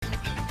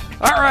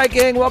All right,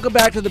 gang, welcome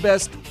back to the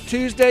best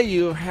Tuesday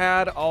you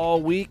had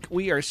all week.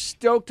 We are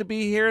stoked to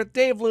be here.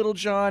 Dave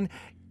Littlejohn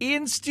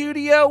in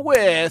studio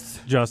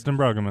with Justin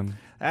Bruggeman.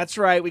 That's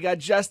right. We got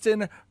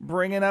Justin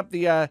bringing up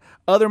the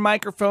other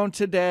microphone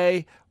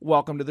today.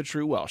 Welcome to the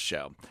True Welsh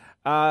Show.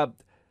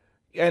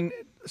 And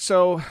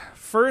so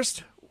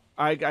first,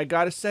 I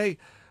got to say,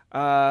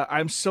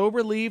 I'm so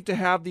relieved to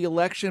have the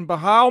election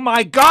behind. Oh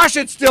my gosh,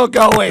 it's still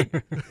going.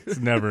 It's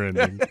never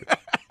ending.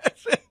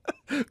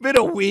 Been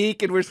a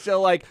week and we're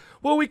still like,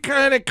 well, we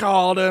kind of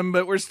called him,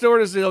 but we're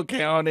sort of still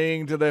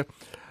counting to the,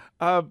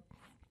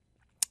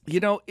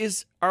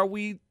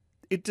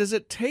 does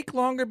it take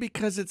longer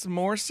because it's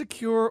more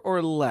secure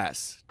or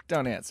less?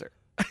 Don't answer.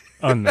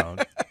 Unknown.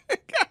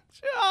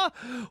 Gotcha.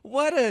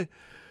 What a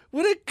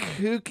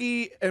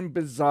kooky and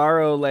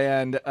bizarro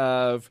land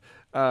of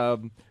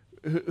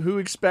who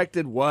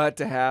expected what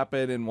to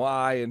happen and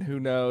why and who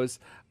knows.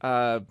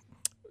 What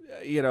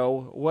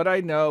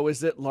I know is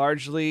that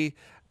largely,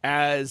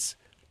 as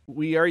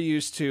we are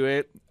used to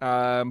it,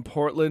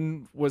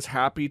 Portland was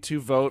happy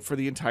to vote for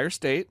the entire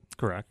state.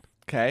 Correct.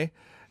 Okay.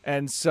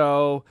 And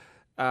so,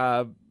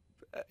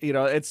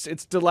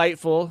 it's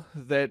delightful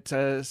that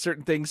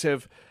certain things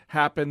have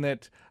happened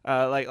that,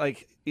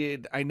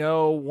 I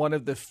know one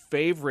of the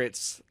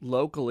favorites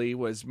locally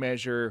was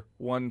Measure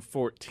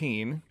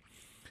 114,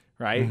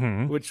 right?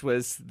 Mm-hmm. Which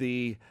was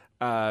the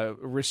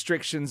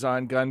restrictions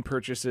on gun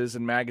purchases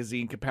and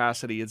magazine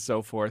capacity and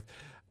so forth.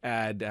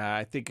 And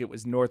I think it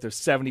was north of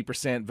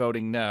 70%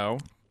 voting no.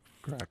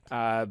 Correct.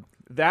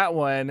 That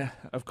one,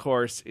 of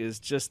course,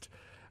 is just,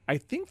 I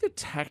think the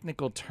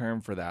technical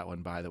term for that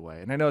one, by the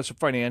way, and I know it's a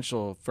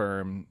financial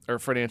firm or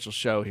financial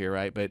show here,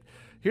 right? But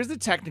here's the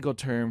technical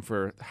term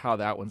for how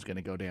that one's going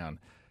to go down.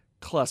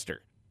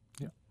 Cluster.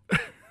 Yeah.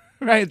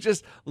 Right?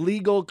 Just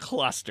legal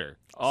cluster.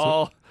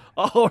 All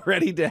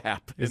ready to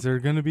happen. Is there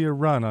going to be a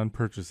run on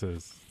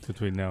purchases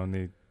between now and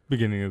the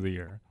beginning of the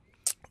year?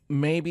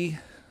 Maybe.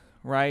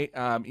 Right.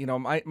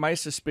 My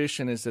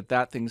suspicion is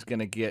that thing's going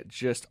to get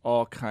just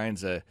all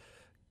kinds of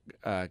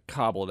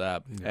cobbled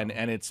up. Yeah.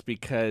 And it's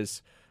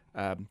because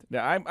now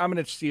I'm going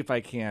to see if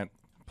I can't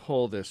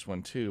pull this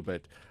one too.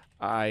 But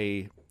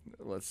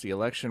let's see,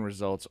 election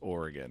results,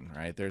 Oregon.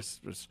 Right.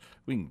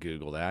 We can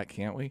Google that,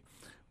 can't we?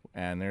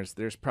 And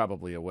there's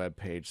probably a web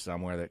page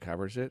somewhere that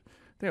covers it.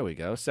 There we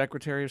go.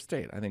 Secretary of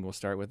State. I think we'll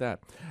start with that.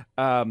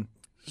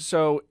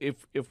 So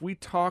if we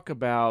talk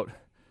about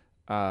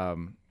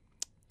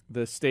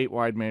the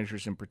statewide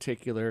measures in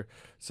particular.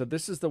 So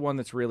this is the one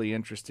that's really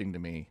interesting to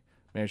me,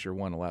 Measure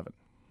 111.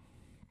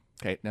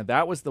 Okay, now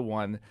that was the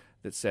one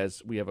that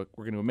says we're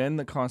going to amend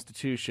the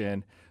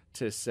Constitution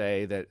to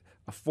say that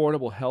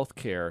affordable health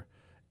care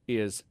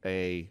is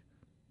a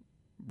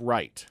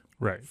right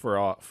for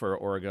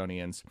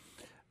Oregonians.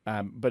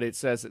 But it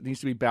says it needs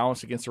to be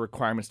balanced against the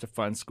requirements to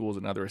fund schools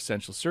and other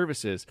essential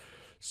services.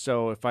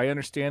 So if I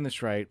understand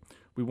this right,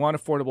 we want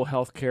affordable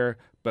health care,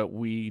 but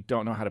we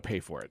don't know how to pay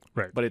for it.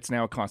 Right. But it's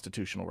now a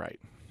constitutional right.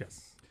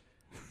 Yes.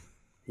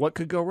 What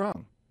could go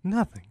wrong?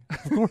 Nothing,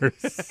 of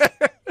course.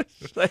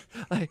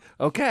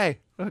 Okay.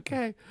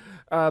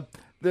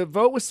 The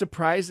vote was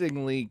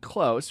surprisingly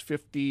close,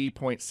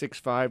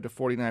 50.65 to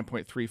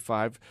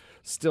 49.35.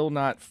 Still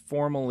not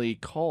formally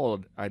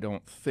called, I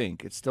don't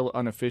think. It's still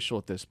unofficial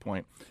at this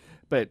point.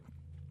 But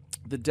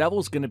the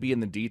devil's going to be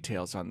in the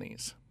details on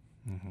these.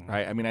 Mm-hmm.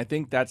 Right? I mean, I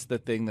think that's the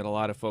thing that a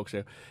lot of folks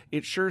say.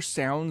 It sure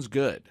sounds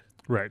good.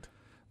 Right.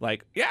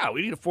 Like, yeah,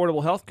 we need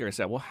affordable health care. I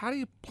said, well, how do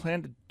you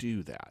plan to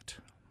do that?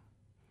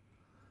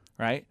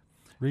 Right?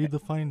 Read the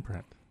fine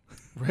print.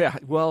 Yeah,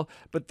 well,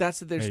 but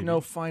there's Maybe. no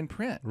fine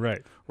print.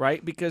 Right.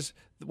 Right? Because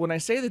when I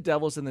say the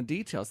devil's in the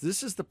details,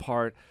 this is the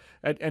part,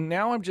 and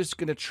now I'm just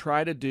going to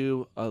try to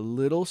do a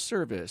little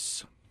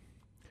service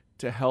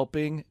to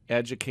helping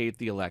educate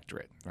the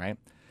electorate, right?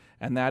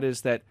 And that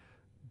is that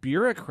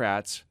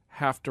bureaucrats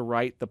have to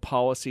write the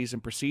policies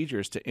and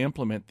procedures to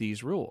implement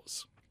these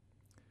rules.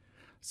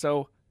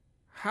 So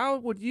how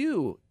would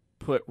you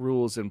put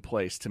rules in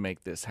place to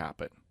make this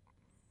happen?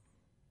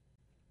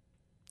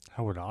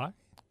 How would I?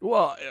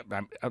 Well,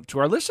 to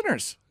our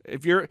listeners,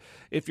 if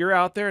you're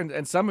out there,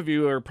 and some of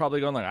you are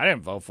probably going like, I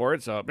didn't vote for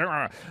it, so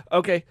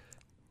okay.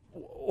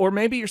 Or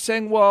maybe you're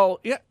saying, well,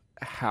 yeah,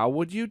 how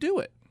would you do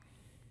it?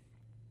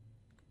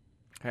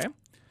 Okay.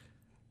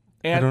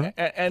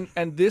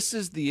 And this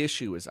is the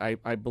issue, is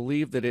I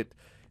believe that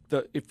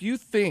if you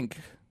think,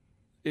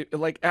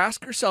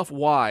 ask yourself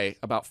why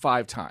about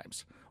 5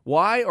 times.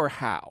 Why or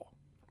how?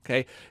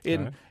 Okay.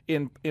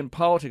 In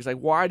politics, like,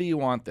 why do you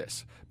want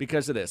this?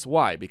 Because of this.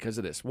 Why? Because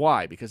of this.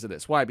 Why? Because of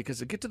this. Why? Because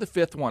to get to the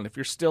 5th one, if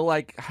you're still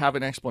have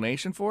an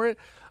explanation for it,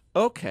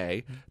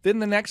 okay. Then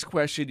the next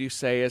question you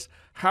say is,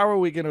 how are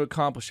we going to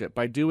accomplish it?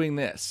 By doing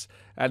this.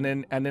 And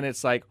then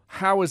it's like,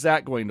 how is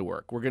that going to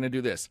work? We're going to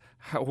do this.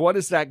 What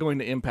is that going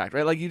to impact?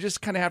 Right? Like, you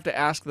just kind of have to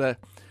ask the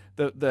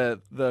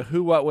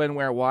who, what, when,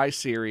 where, why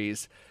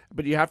series,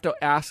 but you have to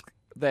ask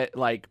that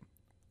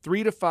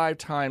 3 to 5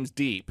 times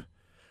deep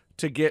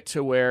to get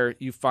to where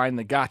you find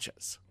the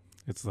gotchas.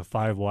 It's the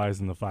 5 whys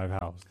and the 5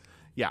 hows.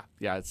 Yeah.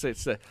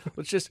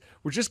 We're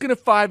just gonna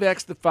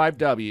 5x the 5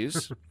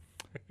 W's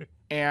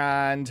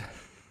and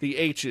the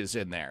H's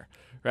in there,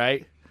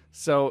 right?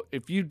 So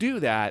if you do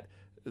that,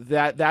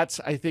 that's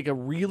I think a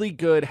really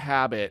good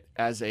habit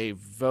as a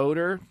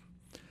voter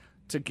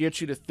to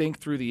get you to think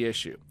through the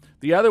issue.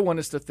 The other one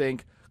is to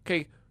think,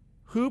 okay,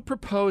 who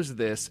proposed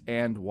this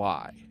and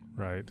why?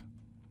 Right.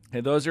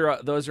 And those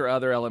are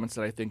other elements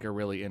that I think are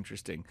really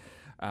interesting,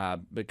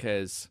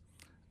 because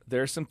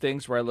there are some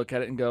things where I look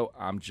at it and go,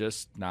 I'm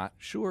just not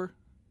sure,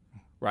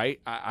 right?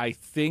 I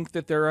think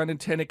that there are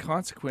unintended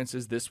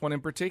consequences. This one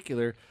in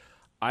particular,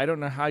 I don't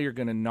know how you're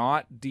going to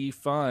not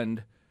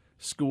defund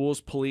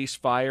schools, police,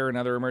 fire, and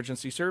other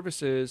emergency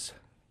services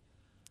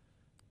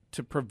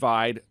to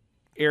provide,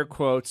 air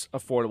quotes,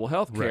 affordable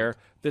health care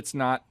that's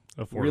not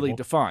really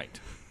defined.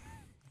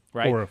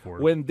 Right? Or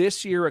affordable. When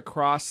this year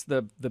across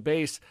the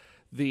base,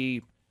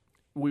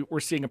 we're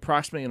seeing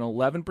approximately an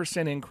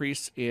 11%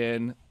 increase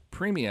in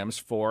premiums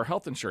for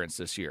health insurance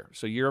this year.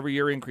 So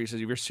year-over-year increases.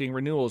 You're seeing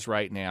renewals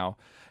right now,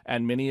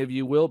 and many of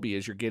you will be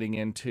as you're getting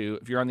into,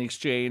 if you're on the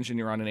exchange and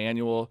you're on an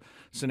annual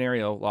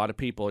scenario, a lot of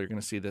people, you're going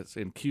to see this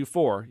in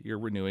Q4, you're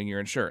renewing your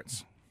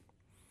insurance.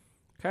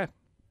 Okay.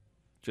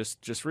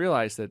 Just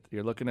realize that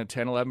you're looking at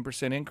 10,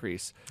 11%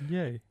 increase.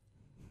 Yay.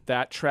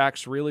 That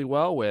tracks really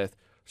well with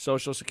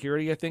Social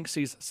Security, I think,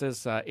 says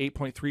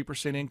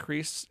 8.3%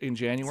 increase in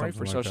January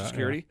for Social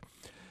Security.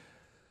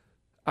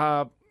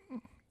 Yeah.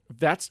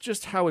 That's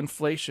just how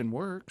inflation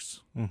works.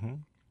 Mm-hmm.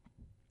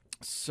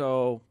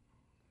 So,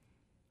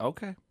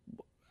 okay,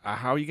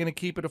 how are you going to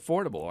keep it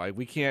affordable?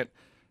 We can't,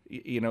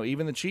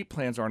 even the cheap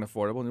plans aren't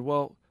affordable. And,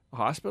 well,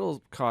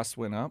 hospital costs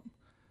went up.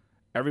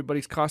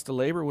 Everybody's cost of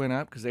labor went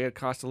up because they had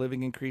cost of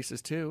living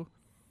increases too.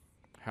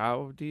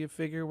 How do you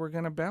figure we're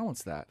going to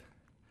balance that?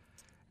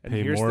 And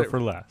pay more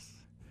for less.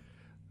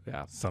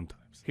 Yeah. Sometimes.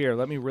 Here,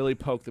 let me really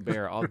poke the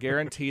bear. I'll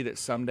guarantee that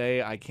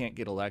someday I can't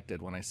get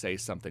elected when I say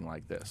something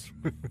like this.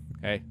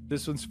 Okay?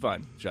 This one's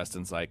fun.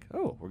 Justin's like,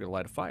 oh, we're going to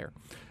light a fire.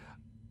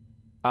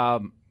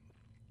 How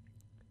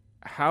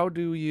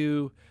do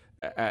you,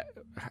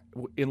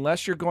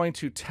 unless you're going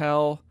to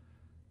tell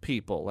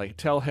people, like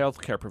tell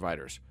healthcare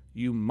providers,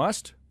 you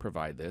must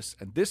provide this,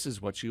 and this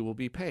is what you will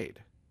be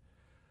paid,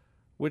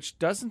 which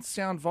doesn't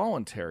sound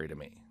voluntary to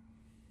me.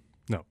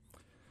 No.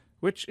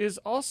 Which is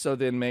also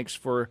then makes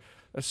for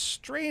a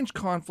strange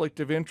conflict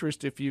of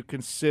interest if you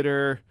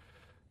consider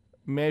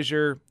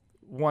Measure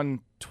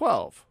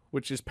 112,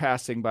 which is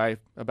passing by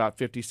about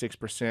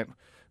 56%,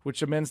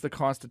 which amends the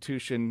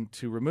Constitution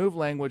to remove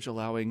language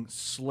allowing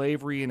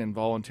slavery and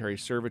involuntary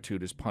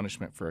servitude as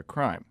punishment for a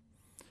crime,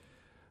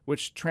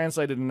 which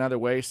translated another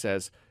way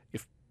says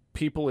if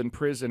people in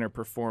prison are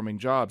performing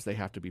jobs, they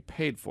have to be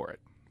paid for it.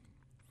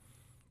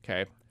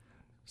 Okay,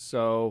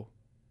 so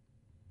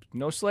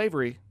no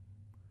slavery,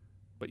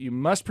 but you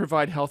must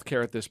provide health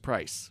care at this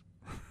price.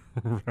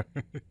 Right.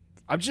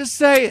 I'm just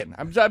saying.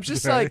 I'm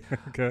just like,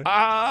 okay.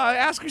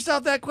 Ask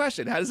yourself that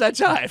question. How does that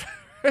jive?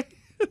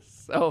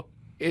 So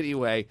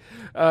anyway,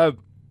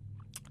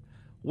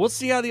 we'll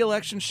see how the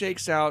election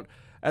shakes out.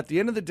 At the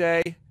end of the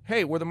day,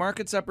 hey, were the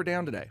markets up or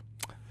down today?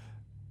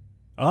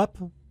 Up?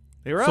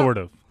 They were sort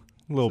up. of.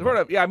 A little sort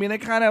bit. of. Yeah, I mean, they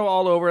kind of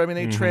all over. I mean,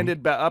 they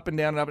trended up and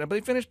down and up, but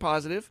they finished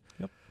positive.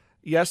 Yep.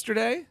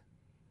 Yesterday,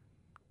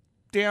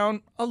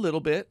 down a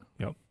little bit.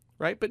 Yep.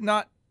 Right? But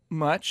not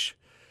much.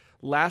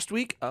 Last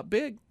week, up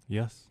big.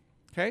 Yes.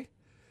 Okay?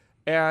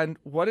 And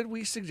what did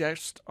we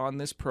suggest on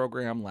this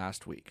program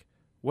last week?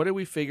 What did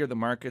we figure the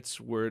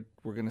markets were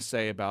going to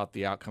say about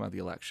the outcome of the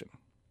election?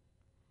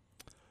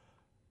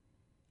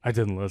 I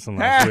didn't listen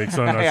last week,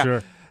 so I'm not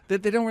sure.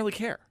 That they don't really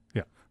care.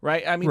 Yeah.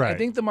 Right? I mean, right. I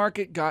think the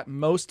market got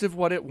most of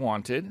what it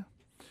wanted,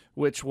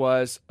 which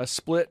was a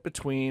split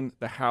between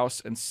the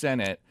House and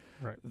Senate.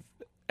 Right.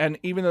 And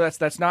even though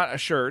that's not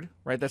assured,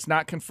 right? That's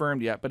not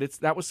confirmed yet, but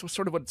that was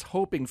sort of what it's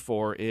hoping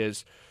for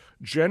is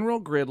general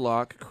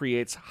gridlock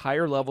creates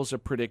higher levels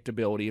of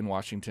predictability in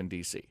Washington,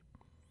 D.C.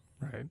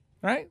 Right.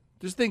 Right?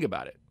 Just think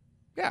about it.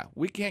 Yeah,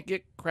 we can't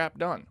get crap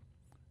done.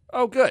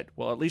 Oh, good.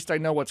 Well, at least I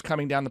know what's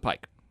coming down the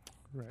pike.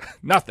 Right.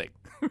 Nothing.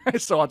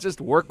 So I'll just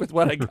work with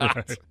what I got.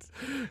 Right.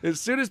 As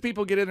soon as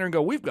people get in there and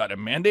go, we've got a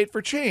mandate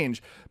for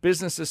change,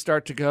 businesses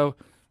start to go,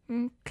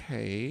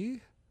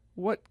 okay,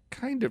 what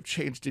kind of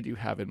change did you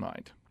have in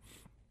mind?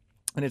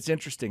 And it's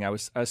interesting. I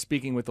was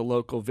speaking with a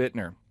local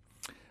vintner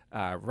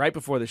right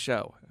before the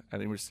show,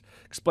 and he was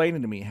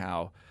explaining to me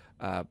how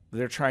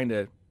they're trying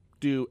to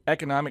do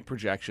economic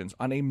projections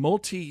on a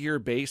multi-year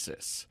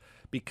basis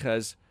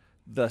because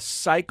the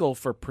cycle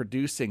for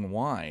producing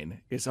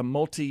wine is a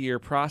multi-year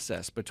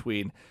process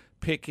between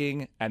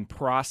picking and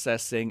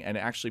processing and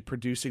actually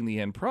producing the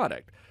end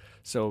product.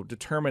 So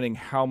determining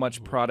how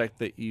much product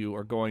that you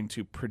are going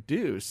to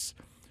produce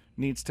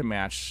needs to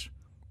match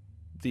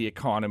the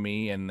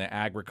economy and the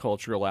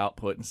agricultural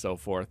output and so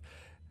forth.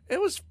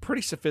 It was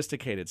pretty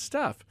sophisticated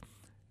stuff.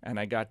 And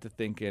I got to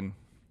thinking,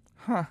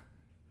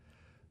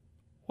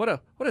 what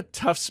what a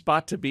tough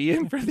spot to be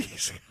in for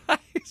these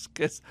guys,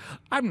 because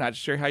I'm not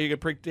sure how you can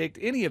predict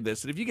any of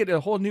this. And if you get a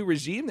whole new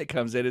regime that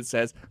comes in and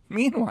says,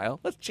 meanwhile,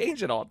 let's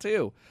change it all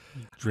too.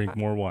 Drink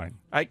more wine.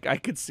 I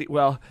could see.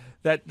 Well,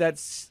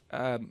 that's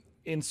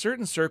in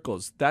certain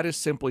circles, that is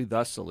simply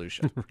the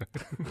solution.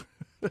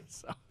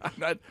 So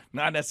I'm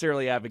not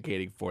necessarily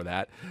advocating for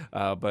that,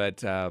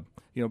 but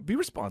be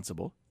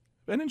responsible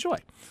and enjoy.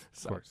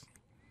 So, Of course.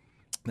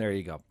 there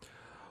you go.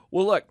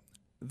 Well, look,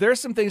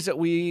 there's some things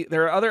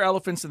there are other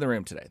elephants in the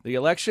room today. The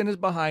election is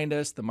behind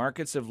us. The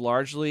markets have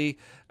largely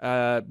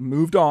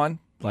moved on,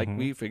 like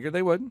we figured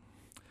they would.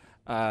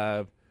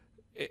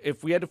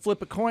 If we had to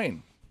flip a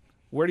coin,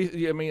 where do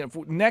you? I mean,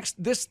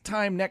 this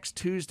time next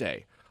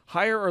Tuesday,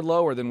 higher or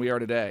lower than we are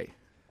today?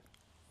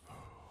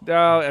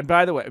 And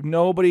by the way,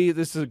 nobody.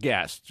 This is a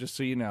guess, just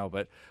so you know.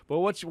 But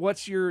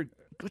what's your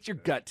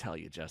gut tell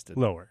you, Justin?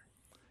 Lower.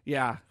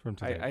 Yeah, From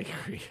today. I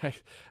agree.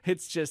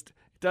 It's just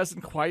it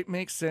doesn't quite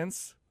make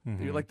sense.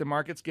 Like the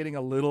market's getting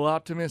a little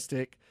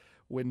optimistic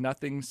when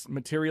nothing's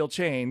material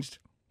changed.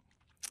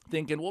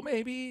 Thinking, well,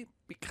 maybe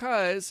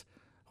because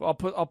I'll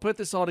put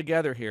this all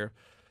together here.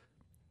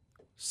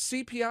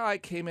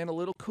 CPI came in a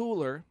little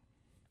cooler,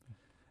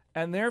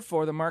 and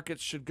therefore the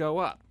markets should go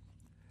up.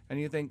 And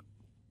you think,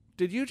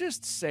 did you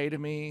just say to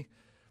me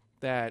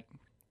that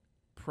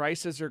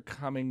prices are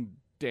coming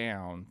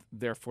down,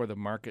 therefore the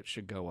market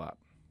should go up?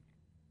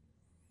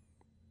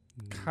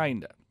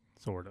 Kinda.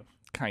 Sort of.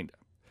 Kinda.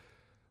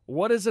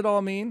 What does it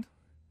all mean?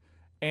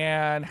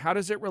 And how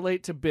does it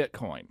relate to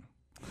Bitcoin?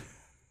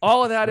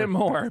 All of that and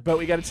more, but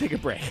we got to take a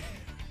break.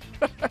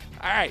 All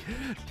right.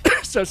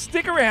 So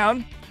stick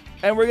around,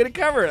 and we're going to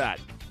cover that.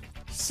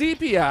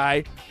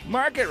 CPI,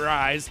 market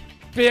rise,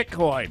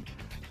 Bitcoin,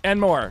 and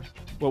more.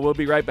 Well, we'll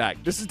be right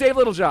back. This is Dave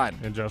Littlejohn.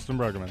 And Justin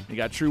Bruggeman. You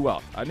got True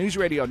Wealth on News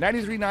Radio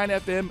 93.9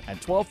 FM and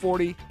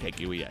 1240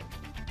 KQEN.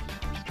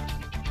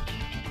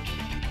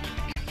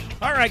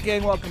 All right,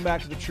 gang, welcome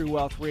back to the True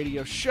Wealth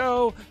Radio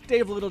Show.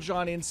 Dave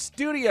Littlejohn in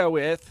studio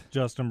with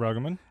Justin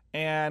Bruggeman.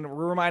 And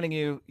we're reminding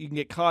you can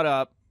get caught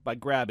up by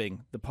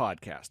grabbing the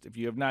podcast. If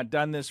you have not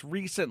done this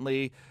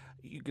recently,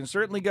 you can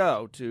certainly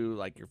go to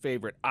like your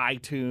favorite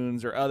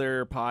iTunes or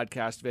other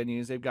podcast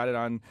venues. They've got it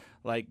on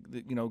like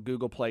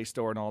Google Play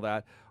Store and all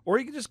that. Or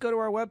you can just go to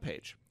our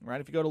webpage,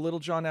 right? If you go to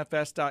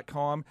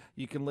littlejohnfs.com,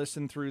 you can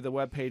listen through the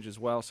webpage as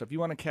well. So if you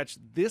want to catch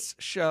this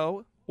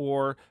show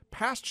or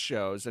past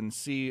shows and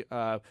see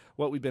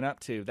what we've been up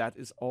to, that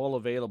is all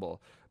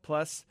available.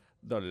 Plus,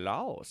 the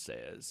law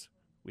says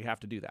we have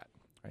to do that,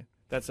 right?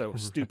 That's a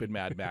stupid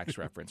Mad Max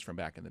reference from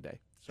back in the day.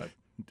 So I'm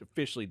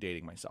officially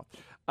dating myself.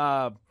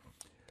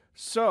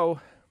 So,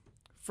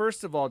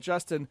 first of all,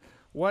 Justin,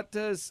 what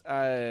does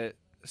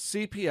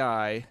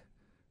CPI,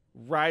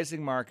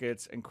 rising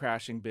markets, and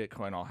crashing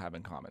Bitcoin all have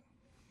in common?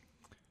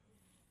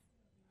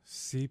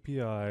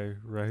 CPI,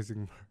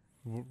 rising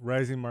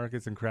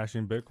markets, and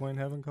crashing Bitcoin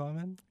have in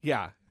common?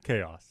 Yeah.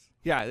 Chaos.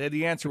 Yeah,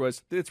 the answer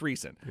was it's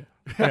recent.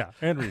 Yeah,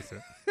 and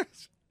recent.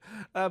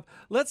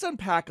 Let's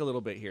unpack a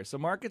little bit here. So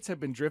markets have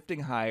been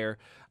drifting higher.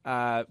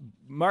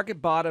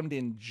 Market bottomed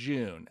in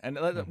June. And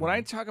when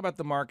I talk about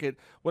the market,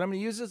 what I'm going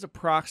to use as a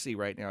proxy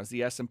right now is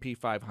the S&P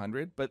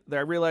 500. But I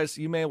realize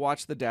you may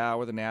watch the Dow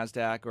or the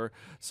NASDAQ or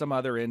some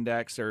other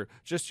index or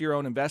just your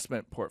own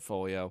investment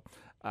portfolio.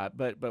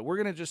 But we're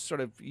going to just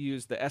sort of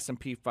use the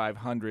S&P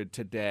 500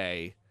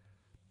 today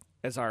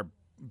as our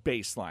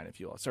baseline, if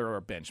you will, sort of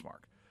our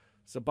benchmark.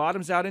 So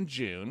bottoms out in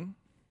June,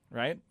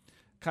 right?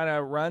 Kind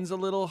of runs a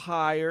little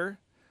higher,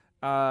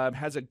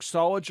 has a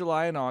solid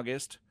July and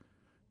August,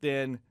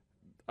 then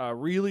a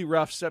really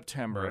rough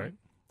September, Right.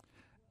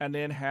 and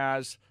then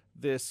has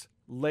this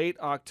late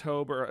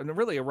October, and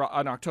really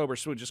an October,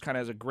 so it just kind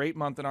of has a great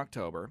month in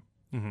October,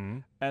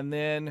 and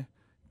then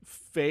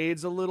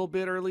fades a little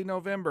bit early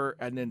November,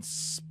 and then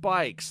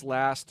spikes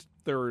last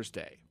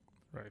Thursday.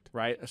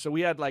 Right. So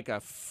we had like a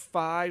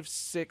 5,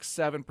 6,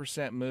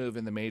 7% move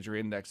in the major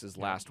indexes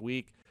last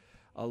week.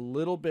 A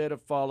little bit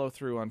of follow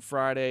through on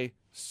Friday,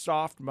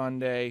 soft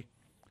Monday,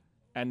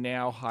 and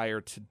now higher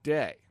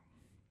today.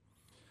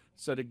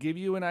 So to give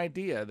you an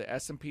idea, the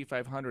S&P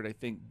 500 I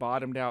think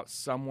bottomed out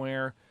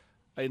somewhere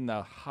in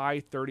the high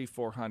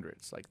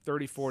 3400s, like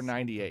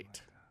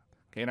 3498.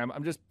 Okay, and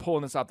I'm just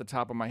pulling this off the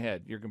top of my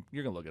head. You're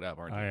gonna look it up,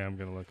 aren't you? I am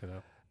going to look it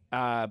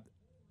up.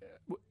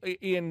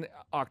 In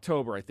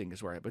October, I think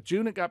is where but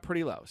June it got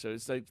pretty low. So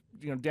it's like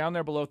down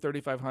there below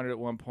 3,500 at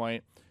one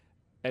point,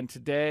 and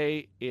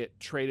today it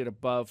traded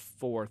above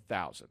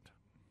 4,000.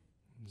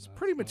 It's a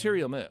pretty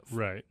material move,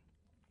 Right.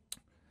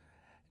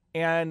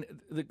 And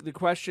the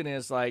question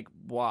is like,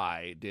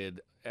 why did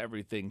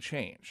everything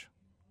change?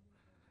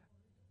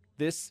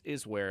 This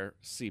is where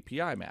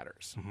CPI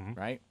matters,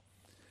 right?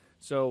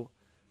 So,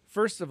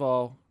 first of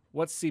all,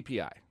 what's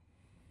CPI?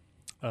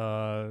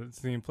 It's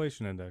the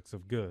inflation index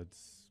of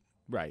goods.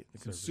 Right, the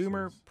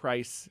Consumer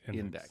Price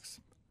Index.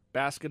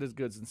 Basket of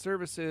goods and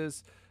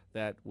services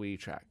that we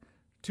track.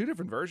 Two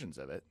different versions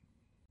of it,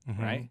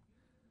 right?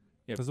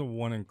 Doesn't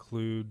one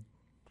include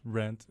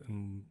rent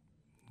and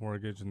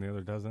mortgage and the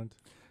other doesn't?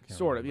 Can't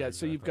Sort of, remember yeah.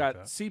 So you've exactly got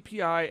like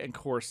CPI and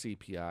core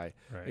CPI.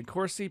 Right. And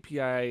core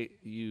CPI,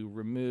 you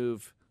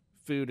remove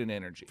food and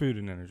energy, food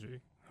and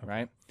energy. Okay.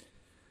 right?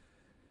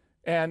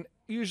 And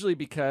usually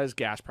because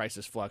gas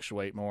prices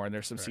fluctuate more and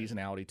there's some Right.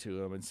 seasonality to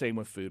them, and same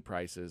with food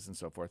prices and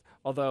so forth.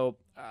 Although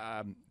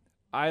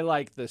I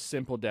like the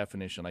simple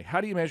definition. Like,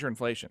 how do you measure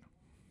inflation?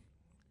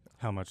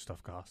 How much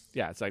stuff costs?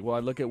 Yeah, it's like, well,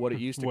 I look at what it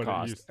used to What it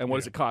cost, used- and what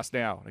does yeah. it cost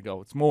now? And I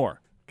go, it's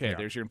more. Okay, Yeah.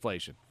 there's your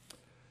inflation.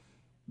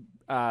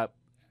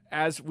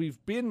 As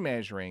we've been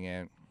measuring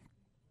it,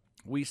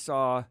 we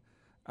saw.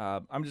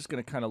 I'm just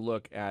going to kind of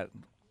look at.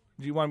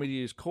 Do you want me to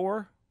use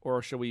core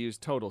or should we use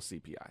total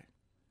CPI?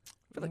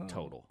 I feel like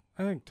total,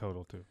 I think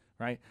total too.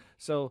 right?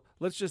 So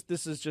let's just.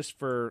 This is just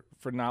for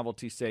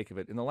novelty's sake of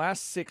it. In the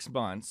last 6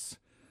 months.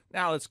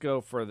 Now let's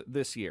go for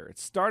this year. It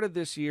started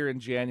this year in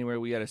January.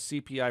 We had a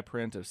CPI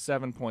print of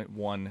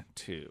 7.12.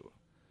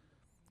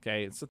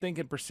 Okay, so think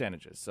in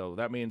percentages. So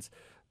that means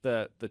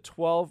the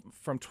 12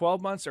 from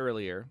 12 months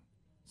earlier.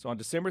 So on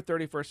December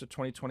 31st of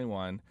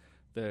 2021,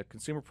 the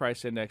consumer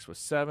price index was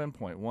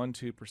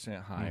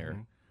 7.12%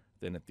 higher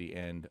than at the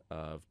end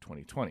of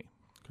 2020.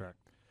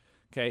 Correct.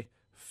 Okay,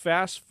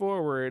 fast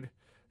forward.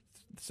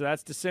 So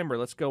that's December.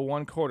 Let's go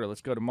one quarter. Let's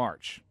go to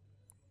March.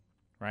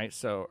 Right,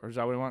 so or is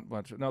that what we want?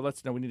 No,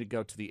 we need to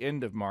go to the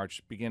end of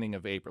March, beginning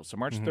of April. So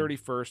March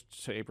 31st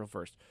to April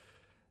 1st.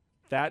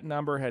 That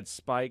number had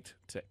spiked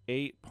to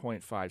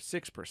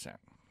 8.56%.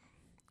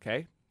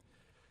 Okay,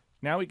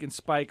 now we can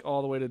spike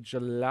all the way to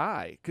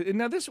July.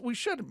 Now this we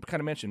should kind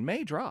of mention.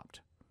 May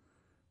dropped,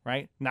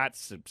 right? Not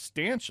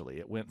substantially.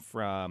 It went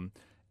from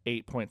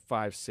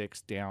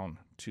 8.56 down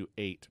to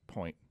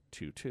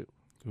 8.22.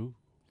 Ooh.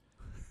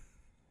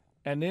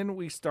 And then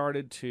we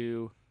started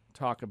to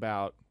talk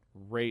about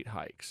rate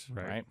hikes,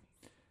 right?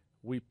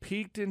 We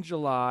peaked in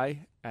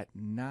July at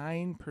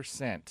 9%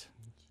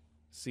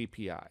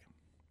 CPI.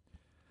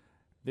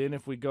 Then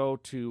if we go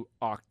to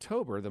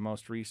October, the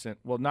most recent,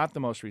 well, not the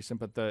most recent,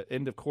 but the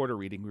end of quarter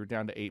reading, we were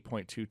down to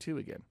 8.22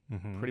 again,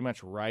 pretty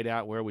much right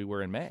out where we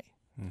were in May.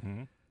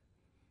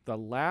 The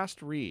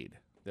last read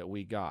that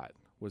we got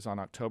was on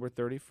October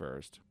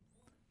 31st,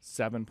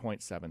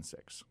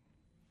 7.76.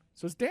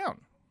 So it's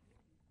down,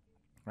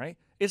 right?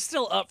 It's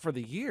still up for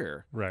the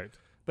year. Right.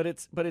 But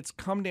it's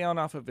come down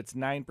off of its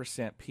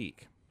 9%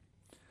 peak.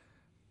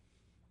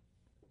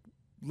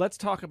 Let's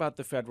talk about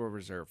the Federal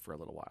Reserve for a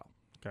little while.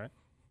 Okay.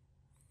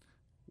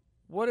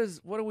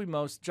 Justin, what do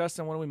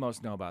we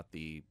most know about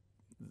the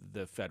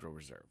Federal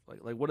Reserve?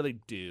 Like what do they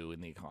do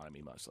in the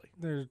economy mostly?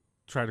 They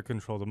try to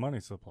control the money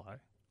supply.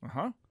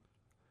 Uh-huh.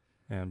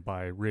 And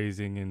by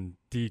raising and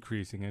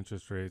decreasing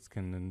interest rates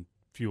can then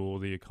fuel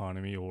the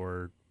economy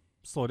or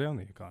slow down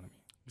the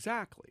economy.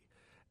 Exactly.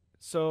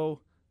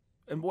 So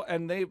what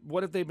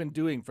have they been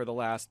doing for the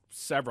last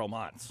several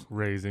months?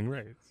 Raising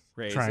rates.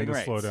 Trying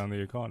to slow down the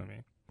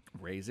economy.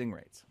 Raising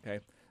rates,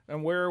 okay?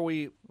 And where are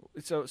we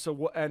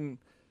and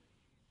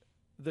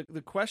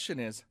the question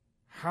is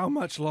how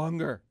much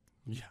longer?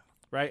 Yeah.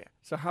 Right?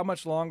 So how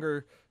much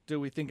longer do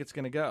we think it's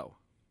going to go?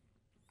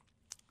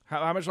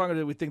 How much longer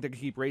do we think they can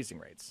keep raising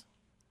rates?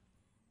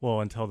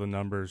 Well, until the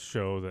numbers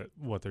show that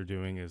what they're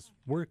doing is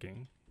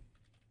working,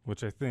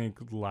 which I think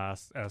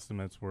last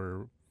estimates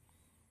were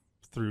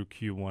through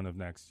Q1 of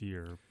next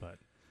year, but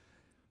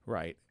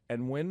right.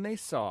 And when they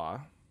saw,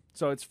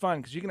 so it's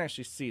fun because you can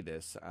actually see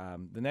this.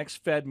 The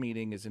next Fed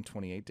meeting is in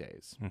 28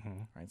 days,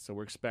 right? So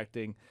we're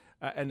expecting,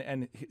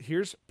 and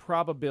here's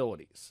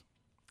probabilities.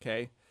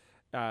 Okay,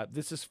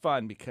 this is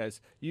fun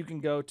because you can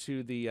go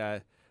to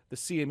the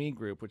CME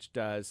group, which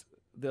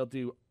they'll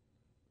do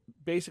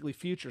basically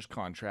futures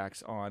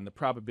contracts on the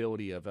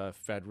probability of a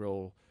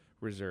Federal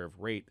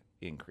Reserve rate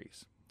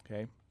increase.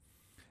 Okay,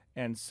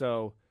 and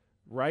so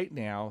right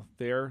now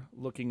they're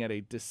looking at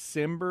a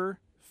December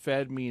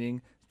Fed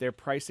meeting. They're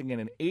pricing in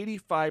an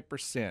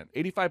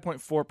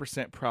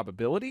 85.4%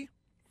 probability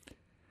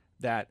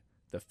that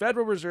the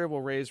Federal Reserve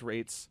will raise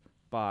rates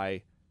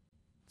by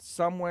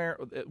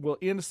it will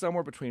end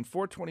somewhere between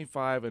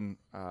 425 and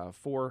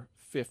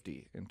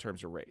 450 in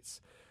terms of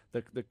rates.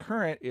 The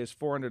current is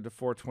 400 to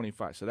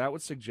 425, so that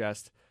would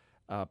suggest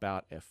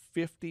about a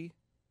 50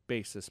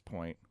 basis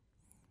point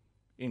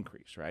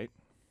increase, right?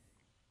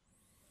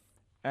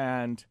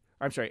 And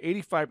I'm sorry,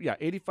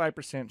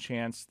 85%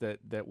 chance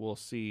that we'll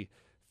see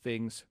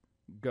things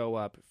go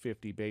up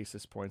 50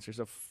 basis points.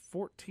 There's a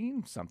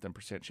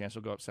 14-something% chance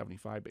it'll go up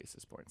 75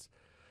 basis points.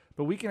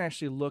 But we can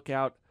actually look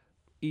out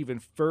even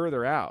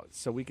further out.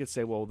 So we could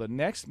say, well, the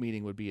next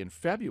meeting would be in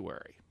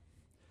February.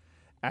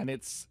 And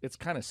it's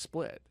kind of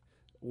split,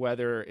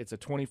 whether it's a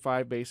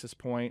 25 basis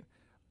point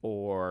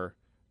or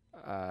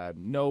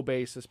no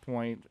basis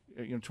point.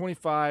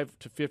 25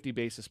 to 50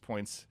 basis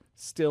points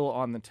still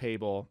on the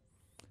table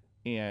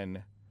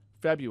in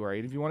February.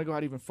 And if you want to go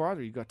out even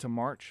farther, you got to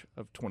March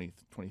of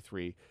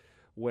 2023,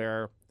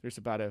 where there's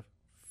about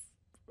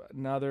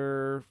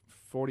another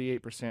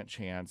 48%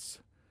 chance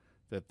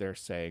that they're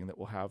saying that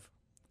we'll have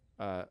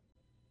a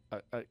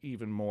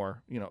even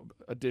more,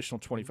 additional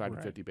 25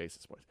 to 50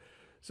 basis points.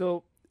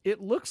 So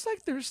it looks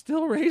like they're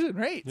still raising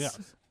rates. Yeah.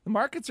 The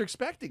markets are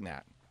expecting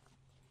that.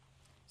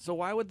 So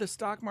why would the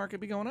stock market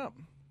be going up?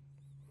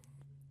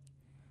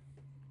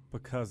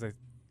 Because I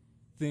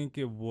think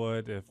it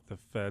would if the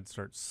Fed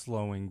starts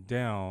slowing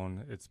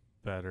down. It's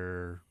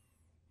better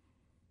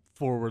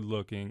forward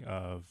looking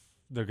of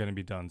they're going to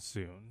be done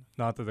soon.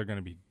 Not that they're going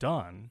to be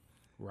done.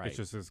 Right. It's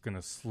just it's going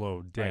to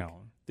slow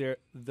down. They're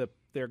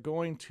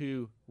going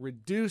to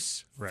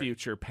reduce Right.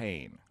 future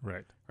pain.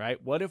 Right.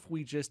 Right? What if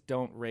we just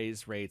don't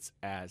raise rates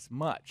as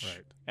much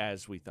Right.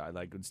 as we thought?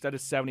 Like instead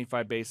of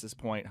 75 basis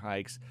point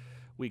hikes,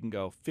 we can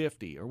go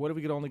 50. Or what if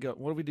we could only go?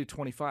 What if we do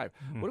 25?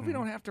 What if we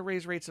don't have to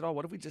raise rates at all?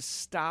 What if we just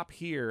stop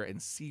here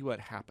and see what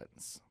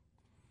happens?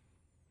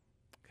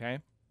 Okay.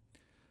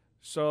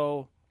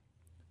 So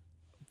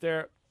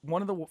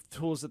one of the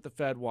tools that the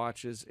Fed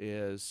watches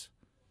is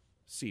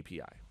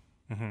CPI,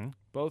 Mm-hmm.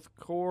 both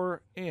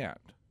core and.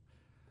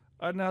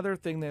 Another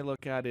thing they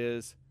look at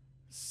is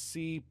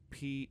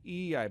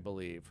CPE, I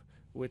believe,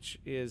 which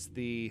is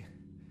the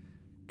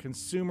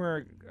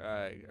consumer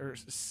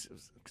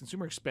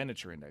consumer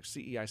expenditure index,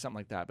 CEI, something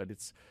like that. But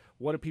it's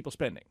what are people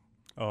spending,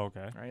 Oh,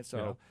 okay. right?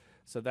 So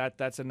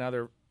that's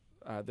another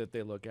that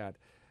they look at,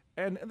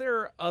 and there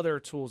are other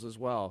tools as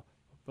well.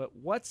 But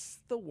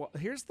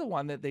here's the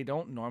one that they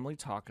don't normally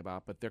talk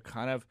about, but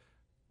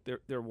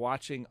they're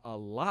watching a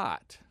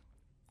lot.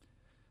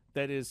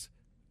 That is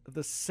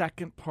the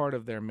second part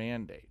of their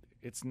mandate.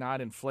 It's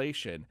not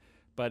inflation,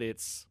 but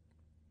it's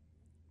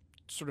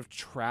sort of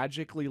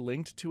tragically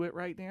linked to it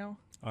right now.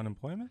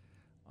 Unemployment?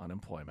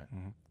 Unemployment.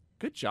 Mhm.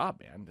 Good job,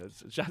 man.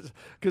 It's just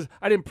because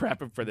I didn't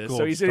prep him for this, so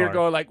Gold he's sitting here star.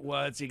 going like,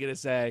 "What's he gonna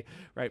say?"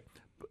 Right.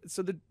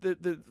 So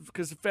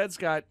because the Fed's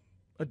got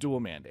a dual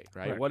mandate,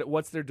 right? Right.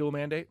 What's their dual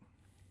mandate?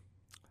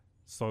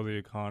 Slow the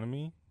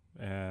economy,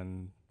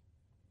 and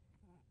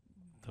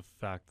the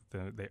fact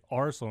that they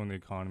are slowing the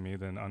economy,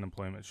 then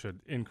unemployment should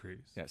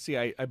increase. Yeah. See,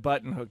 I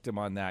button hooked him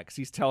on that because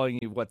he's telling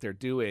you what they're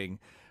doing.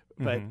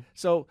 But Mhm.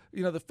 so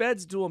the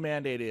Fed's dual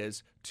mandate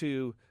is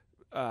to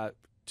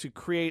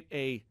create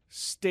a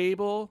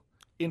stable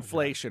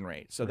inflation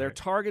rate. So their Right.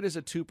 target is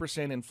a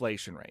 2%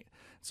 inflation rate.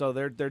 So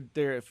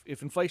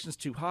if inflation's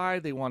too high,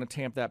 they want to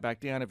tamp that back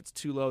down. If it's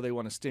too low, they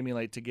want to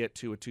stimulate to get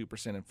to a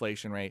 2%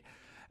 inflation rate.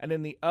 And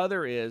then the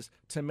other is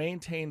to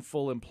maintain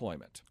full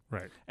employment.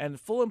 Right. And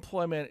full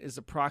employment is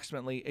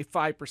approximately a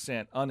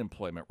 5%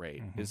 unemployment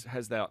rate.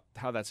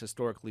 How that's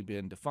historically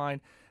been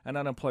defined, and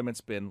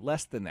unemployment's been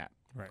less than that.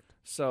 Right.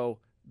 So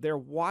they're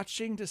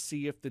watching to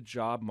see if the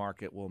job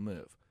market will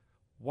move.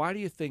 Why do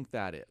you think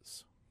that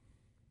is?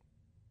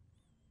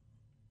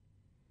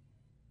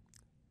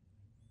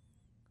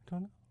 I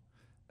don't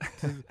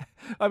know.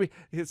 I mean,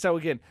 so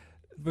again,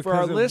 Because for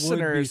our it would be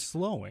listeners,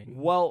 slowing.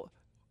 well,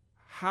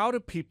 how do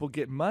people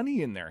get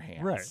money in their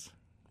hands? Right.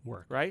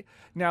 Work. Right?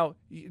 Now,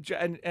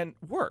 and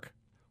work.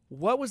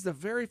 What was the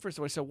very first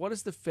way? So what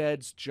is the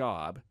Fed's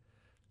job?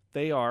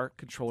 They are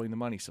controlling the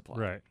money supply.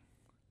 Right.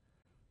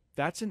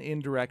 That's an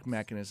indirect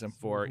mechanism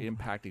for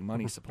impacting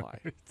money supply.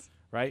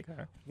 Right?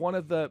 Okay. One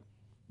of the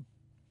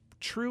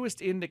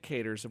truest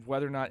indicators of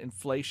whether or not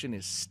inflation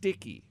is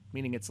sticky,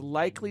 meaning it's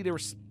likely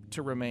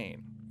to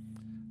remain,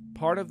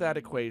 part of that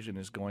equation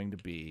is going to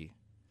be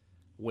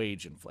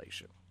wage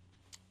inflation.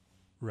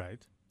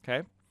 Right.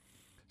 Okay?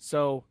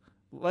 So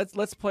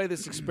let's play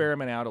this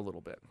experiment out a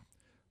little bit.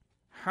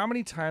 How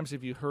many times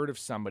have you heard of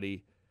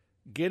somebody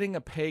getting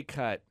a pay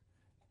cut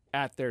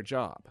at their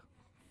job?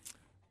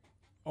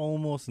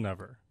 Almost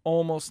never.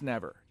 Almost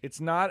never.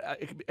 It's not,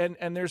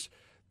 and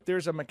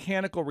there's a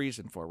mechanical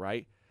reason for it,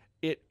 right?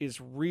 It is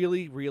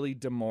really, really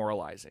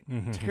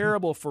demoralizing.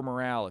 Terrible for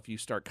morale if you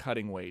start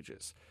cutting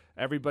wages.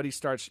 Everybody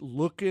starts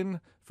looking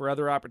for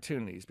other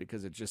opportunities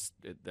because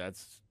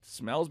that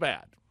smells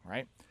bad,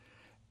 right?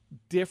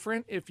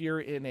 Different if you're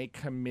in a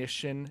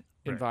commission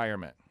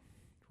environment,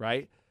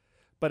 right?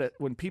 But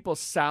when people's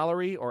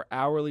salary or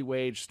hourly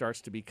wage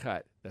starts to be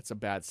cut, that's a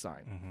bad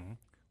sign.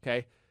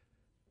 Okay?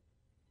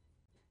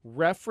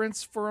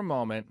 Reference for a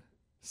moment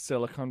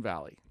Silicon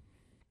Valley.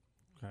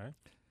 Okay.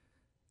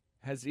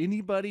 Has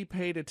anybody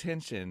paid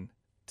attention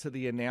to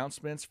the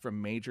announcements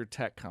from major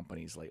tech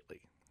companies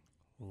lately?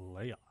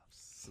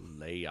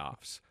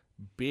 Layoffs.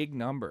 Big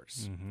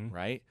numbers,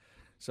 right?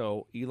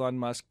 So Elon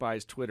Musk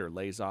buys Twitter,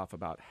 lays off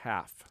about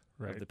half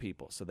of the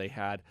people. So they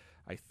had,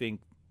 I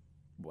think,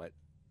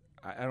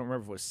 I don't remember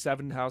if it was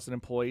 7,000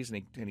 employees,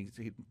 and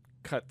he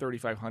cut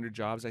 3,500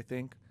 jobs, I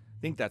think.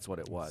 I think that's what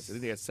it was. I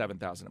think they had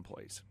 7,000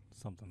 employees.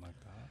 Something like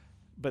that.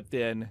 But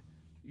then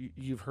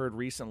you've heard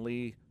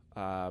recently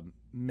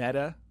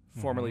Meta,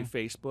 formerly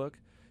Facebook,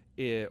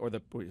 or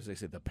as they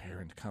say, the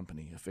parent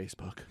company of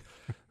Facebook,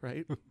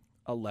 right?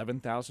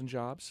 11,000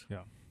 jobs.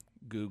 Yeah.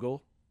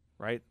 Google,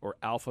 right? Or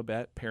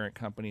Alphabet, parent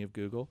company of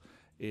Google,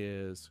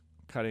 is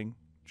cutting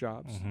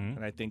jobs.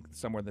 And I think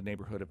somewhere in the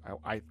neighborhood of,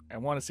 I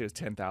want to say it was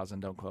 10,000.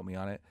 Don't quote me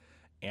on it.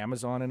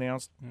 Amazon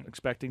announced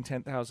expecting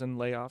 10,000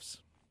 layoffs.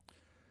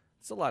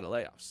 It's a lot of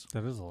layoffs.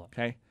 That is a lot.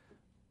 Okay.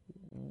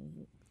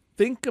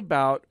 Think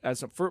about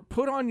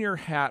put on your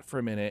hat for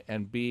a minute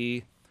and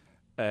be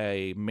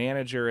a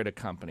manager at a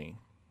company,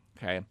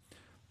 Okay,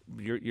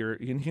 you're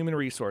in human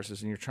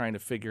resources and you're trying to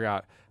figure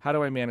out, how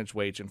do I manage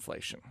wage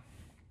inflation?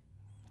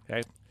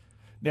 Okay.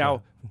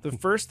 Now, the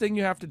first thing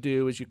you have to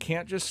do is you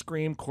can't just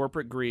scream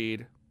corporate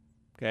greed.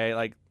 Okay,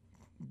 like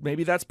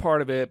maybe that's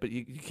part of it, but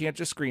you can't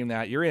just scream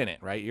that. You're in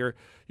it, right? You're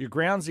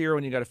ground zero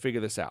and you got to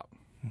figure this out.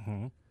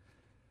 Mm-hmm.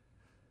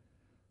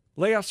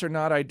 Layoffs are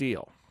not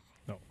ideal.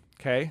 No.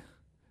 Okay,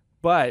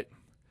 but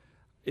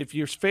if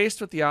you're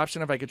faced with the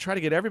option of, I could try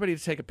to get everybody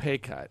to take a pay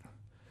cut,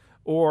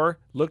 or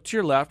look to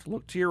your left,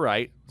 look to your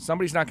right,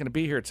 somebody's not going to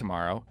be here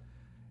tomorrow,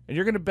 and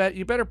you're going to bet,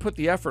 you better put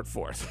the effort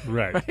forth.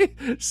 Right.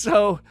 Right?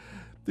 So,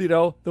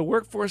 the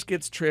workforce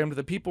gets trimmed,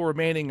 the people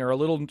remaining are a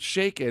little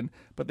shaken,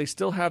 but they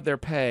still have their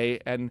pay,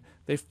 and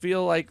they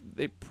feel like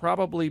they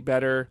probably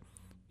better,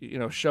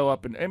 show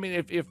up. And I mean,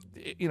 if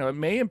it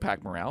may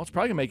impact morale. It's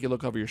probably going to make you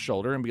look over your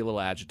shoulder and be a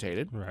little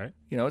agitated. Right.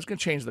 It's going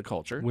to change the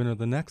culture. When are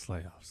the next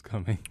layoffs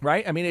coming?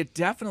 Right? I mean, it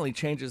definitely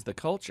changes the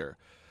culture.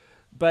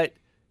 But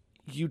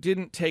you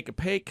didn't take a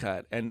pay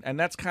cut. And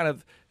that's kind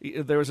of,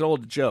 there was an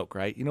old joke,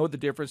 right? You know what the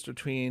difference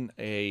between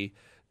a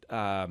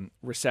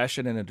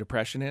recession and a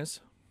depression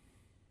is?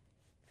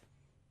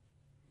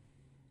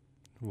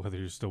 Whether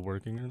you're still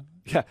working or not?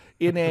 Yeah.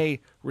 In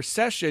a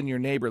recession, your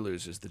neighbor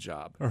loses the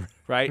job,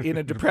 right? In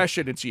a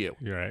depression, it's you.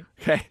 You're right.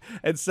 Okay.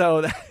 And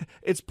so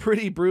it's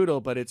pretty brutal,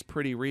 but it's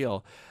pretty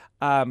real.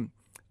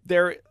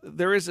 There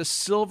is a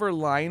silver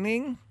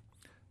lining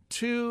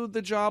to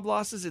the job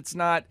losses. It's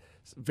not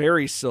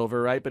very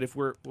silver, right? But if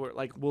we're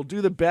like, we'll do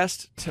the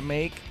best to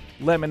make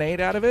lemonade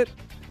out of it.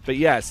 But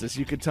yes, as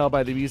you can tell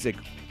by the music,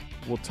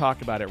 we'll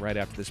talk about it right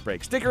after this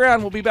break. Stick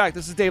around. We'll be back.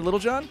 This is Dave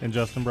Littlejohn. And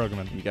Justin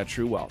Brueggemann. You got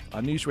True Wealth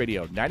on News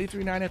Radio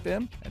 93.9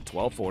 FM and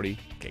 1240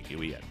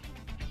 KQEN.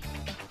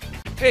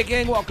 Hey,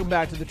 gang. Welcome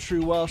back to the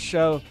True Wealth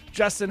Show.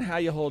 Justin, how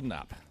you holding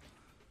up?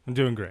 I'm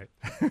doing great.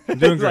 I'm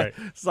doing great.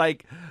 It's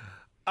like,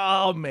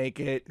 I'll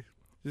make it.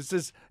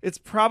 It's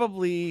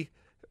probably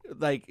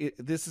like,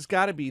 this has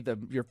got to be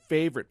your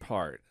favorite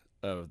part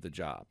of the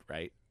job,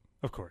 right?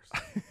 Of course.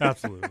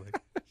 Absolutely.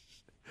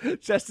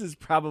 Justin's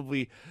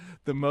probably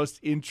the most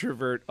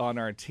introvert on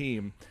our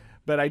team,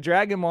 but I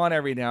drag him on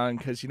every now and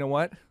because you know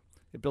what?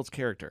 It builds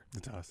character.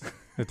 It does.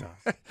 It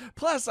does.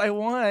 Plus, I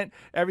want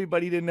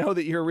everybody to know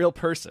that you're a real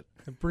person.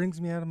 It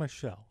brings me out of my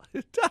shell.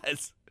 It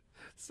does.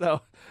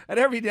 So, and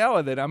every now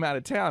and then I'm out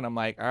of town. I'm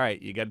like, all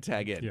right, you got to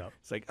tag in. Yep.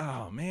 It's like,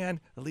 oh man,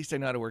 at least I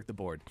know how to work the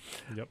board.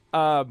 Yep.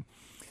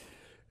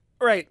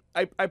 Right.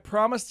 I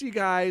promised you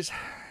guys,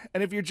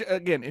 and if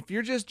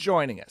you're just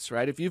joining us,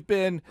 right? If you've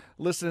been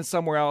listening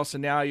somewhere else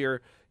and now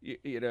you're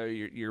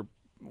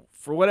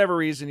for whatever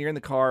reason you're in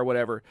the car or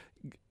whatever,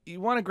 you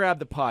want to grab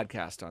the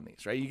podcast on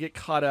these, right? You get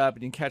caught up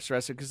and you can catch the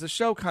rest of it because the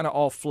show kind of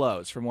all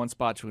flows from one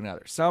spot to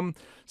another. Some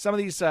of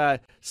these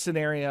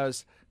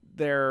scenarios,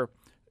 they're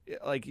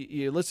like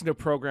you listen to a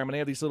program and they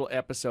have these little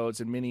episodes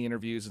and mini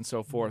interviews and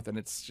so forth, and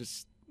it's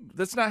just,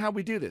 that's not how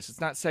we do this.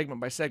 It's not segment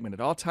by segment.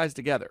 It all ties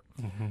together.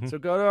 Mm-hmm. So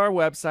go to our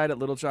website at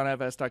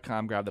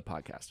littlejohnfs.com, grab the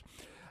podcast.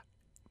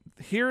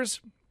 Here's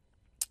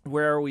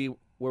where we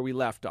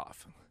left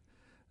off.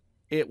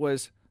 It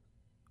was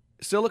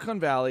Silicon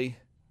Valley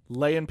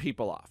laying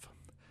people off,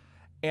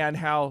 and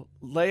how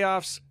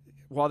layoffs,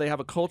 while they have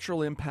a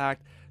cultural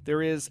impact,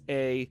 there is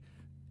a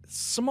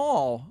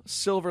small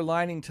silver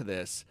lining to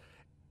this,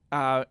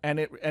 and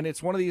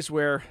it's one of these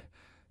where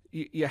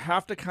you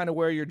have to kind of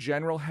wear your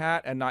general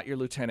hat and not your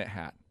lieutenant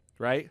hat,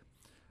 right?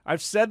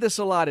 I've said this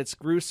a lot. It's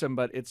gruesome,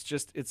 but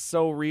it's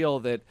so real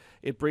that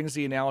it brings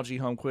the analogy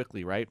home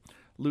quickly, right?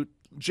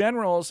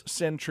 Generals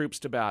send troops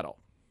to battle,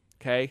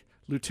 okay?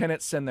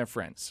 Lieutenants send their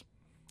friends.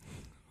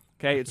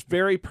 Okay, it's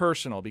very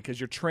personal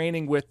because you're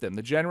training with them.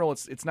 The general,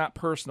 it's not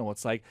personal.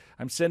 It's like,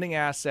 I'm sending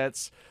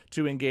assets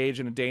to engage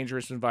in a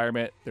dangerous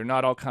environment. They're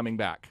not all coming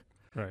back.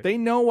 Right. They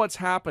know what's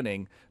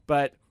happening,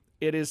 but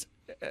it is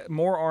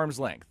more arm's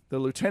length. The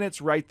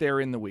lieutenant's right there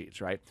in the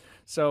weeds, right?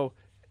 So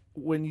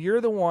when you're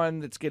the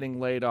one that's getting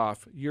laid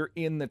off, you're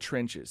in the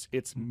trenches.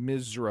 It's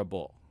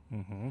miserable.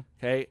 Mm-hmm.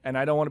 Okay, and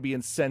I don't want to be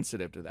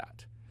insensitive to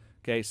that.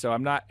 Okay, so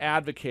I'm not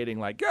advocating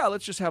like, yeah,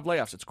 let's just have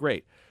layoffs. It's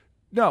great.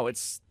 No,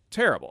 it's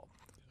terrible.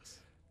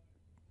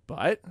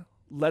 But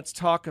let's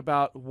talk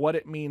about what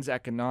it means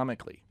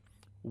economically.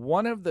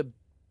 One of the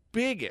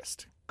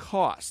biggest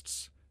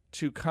costs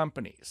to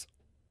companies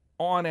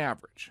on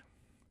average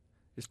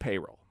is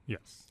payroll.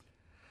 Yes.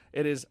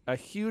 It is a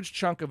huge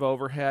chunk of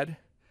overhead,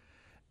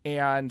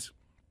 and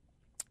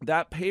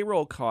that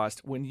payroll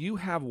cost, when you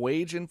have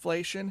wage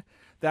inflation,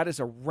 that is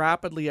a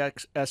rapidly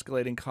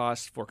escalating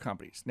cost for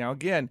companies. Now,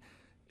 again,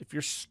 if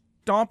you're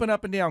stomping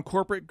up and down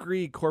corporate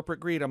greed,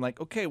 I'm like,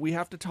 okay, we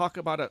have to talk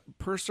about it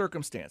per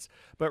circumstance.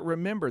 But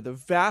remember, the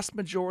vast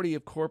majority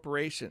of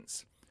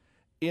corporations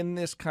in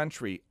this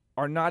country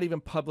are not even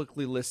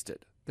publicly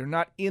listed. They're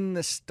not in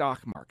the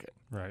stock market.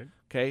 Right.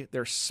 Okay?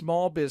 They're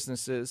small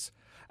businesses,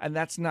 and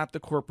that's not the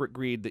corporate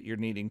greed that you're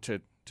needing to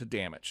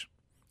damage.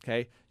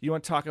 Okay? You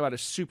want to talk about a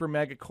super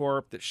mega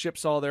corp that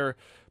ships all their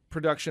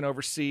production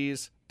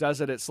overseas, does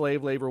it at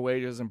slave labor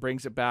wages and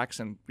brings it back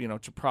and,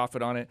 to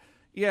profit on it.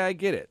 Yeah, I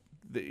get it.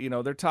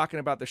 they're talking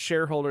about the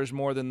shareholders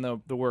more than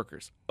the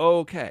workers.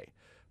 Okay,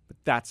 but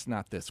that's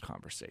not this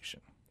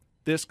conversation.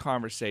 This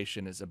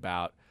conversation is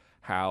about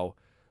how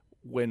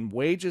when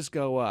wages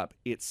go up,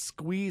 it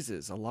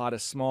squeezes a lot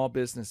of small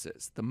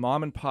businesses, the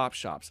mom and pop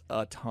shops,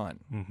 a ton.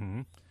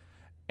 Mm-hmm.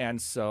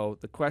 And so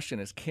the question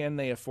is, can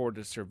they afford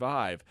to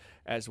survive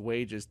as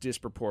wages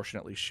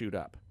disproportionately shoot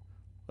up?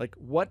 Like,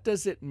 what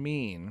does it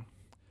mean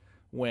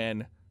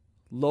when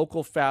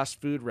local fast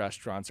food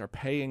restaurants are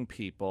paying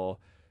people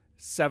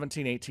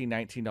 $17, $18,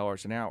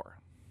 $19 an hour?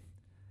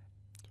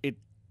 It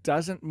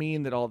doesn't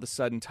mean that all of a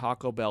sudden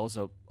Taco Bell's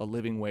a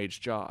living wage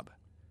job,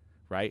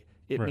 right?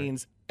 It Right.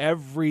 means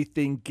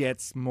everything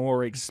gets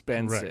more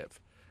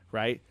expensive,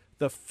 right?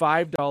 The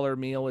 $5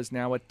 meal is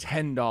now a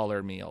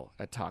 $10 meal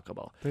at Taco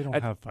Bell. They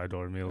don't have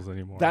 $5 meals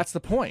anymore. That's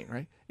the point,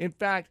 right? In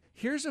fact,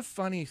 here's a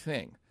funny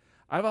thing.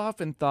 I've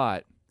often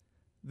thought,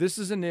 this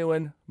is a new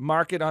one,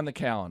 mark it on the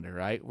calendar,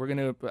 right? We're going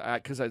to,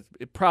 because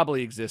it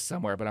probably exists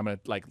somewhere, but I'm going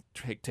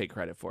to take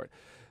credit for it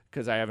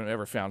because I haven't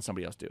ever found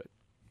somebody else do it.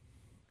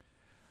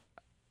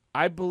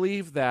 I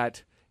believe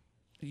that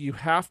you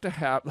have to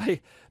have,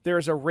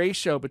 there's a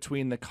ratio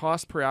between the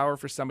cost per hour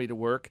for somebody to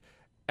work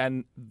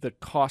and the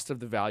cost of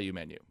the value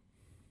menu,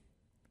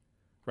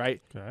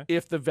 right? Okay.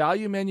 If the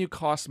value menu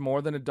costs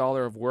more than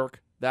 $1 of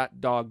work,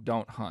 that dog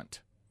don't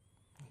hunt.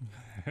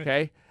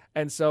 Okay?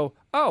 And so,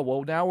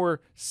 now we're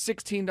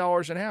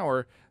 $16 an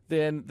hour,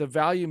 then the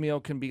value meal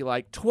can be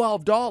like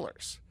 $12.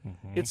 Mm-hmm.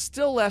 It's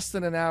still less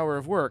than an hour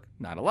of work,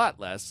 not a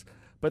lot less,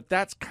 but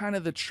that's kind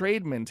of the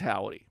trade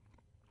mentality.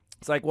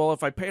 It's like, well,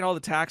 if I paid all the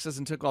taxes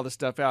and took all the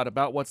stuff out,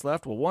 about what's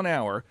left, well, 1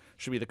 hour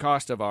should be the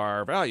cost of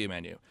our value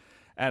menu.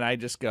 And I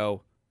just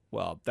go,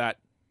 well, that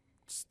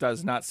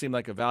does not seem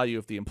like a value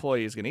if the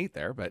employee is going to eat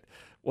there, but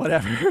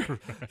whatever.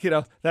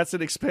 That's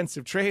an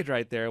expensive trade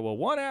right there. Well,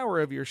 1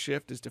 hour of your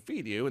shift is to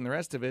feed you, and the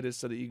rest of it is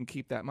so that you can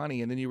keep that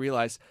money. And then you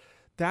realize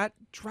that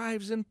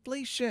drives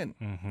inflation.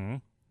 Mm-hmm.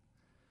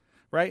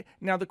 Right?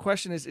 Now, the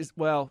question is,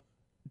 well,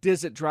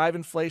 does it drive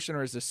inflation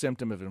or is it a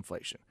symptom of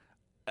inflation?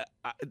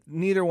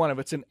 Neither one of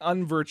it's an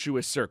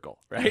unvirtuous circle,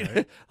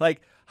 right?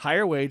 Like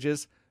higher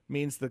wages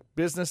means the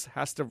business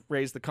has to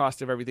raise the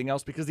cost of everything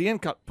else because the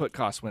input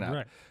costs went up,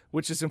 Right.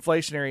 which is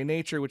inflationary in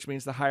nature, which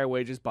means the higher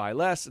wages buy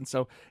less. And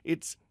so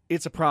it's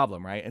a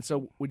problem, right? And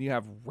so when you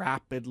have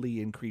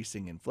rapidly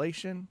increasing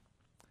inflation,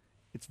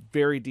 it's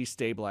very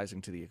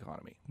destabilizing to the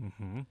economy.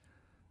 Mm-hmm.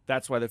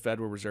 That's why the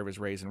Federal Reserve is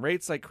raising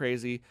rates like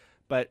crazy,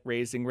 but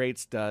raising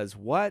rates does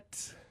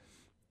what?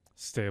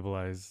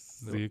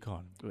 Stabilize the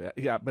economy.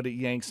 Yeah, but it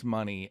yanks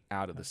money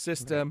out of the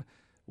system,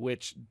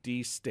 which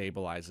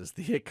destabilizes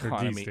the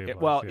economy.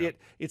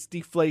 It's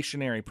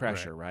deflationary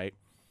pressure, right?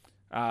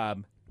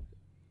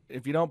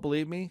 If you don't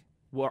believe me,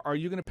 well, are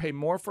you going to pay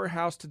more for a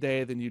house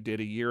today than you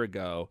did a year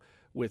ago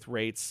with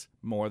rates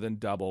more than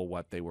double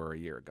what they were a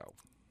year ago?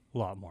 A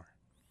lot more.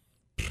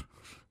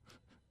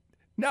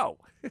 No,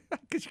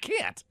 because you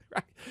can't.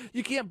 Right?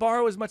 You can't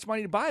borrow as much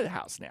money to buy the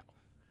house now.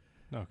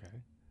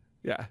 Okay.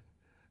 Yeah.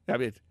 I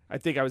mean, I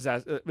think I was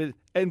asked,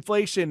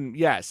 inflation,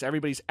 yes,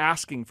 everybody's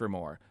asking for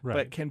more, Right.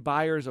 but can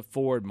buyers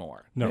afford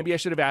more? No. Maybe I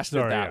should have asked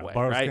it that way,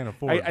 Buyers right? can't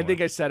afford I think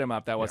more. I set him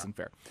up. That wasn't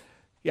fair.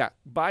 Yeah,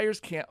 buyers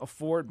can't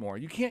afford more.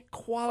 You can't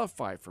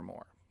qualify for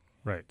more,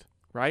 Right.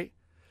 right?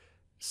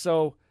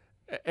 So,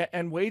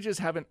 and wages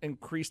haven't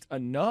increased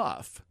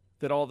enough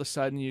that all of a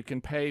sudden you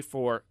can pay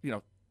for,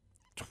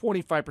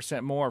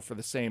 25% more for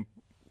the same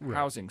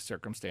housing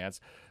circumstance,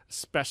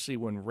 especially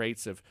when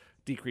rates have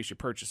decreased your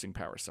purchasing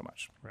power so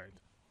much. Right.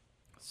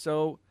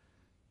 So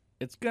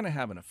it's going to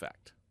have an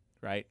effect,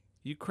 right?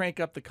 You crank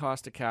up the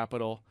cost of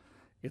capital,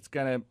 it's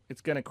going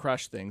to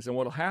crush things. And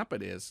what'll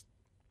happen is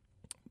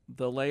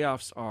the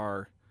layoffs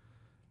are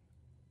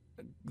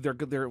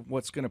they're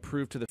what's going to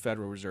prove to the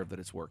Federal Reserve that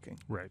it's working.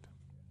 Right.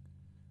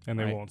 And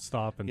they Right. won't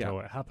stop until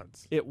it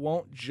happens. It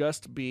won't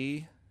just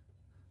be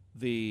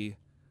the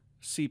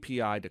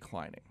CPI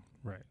declining.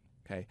 Right.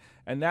 Okay.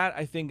 And that,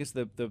 I think, is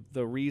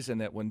the reason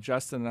that when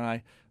Justin and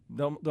I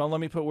don't let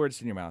me put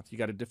words in your mouth. You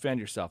got to defend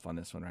yourself on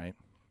this one, right?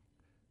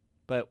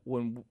 But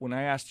when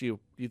I asked you,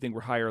 do you think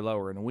we're higher or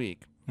lower in a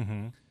week?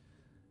 Mm-hmm.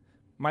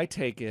 My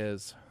take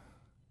is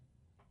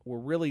we're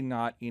really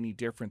not any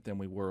different than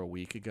we were a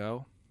week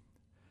ago.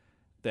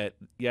 That,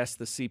 yes,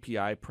 the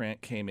CPI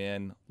print came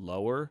in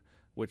lower,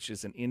 which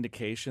is an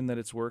indication that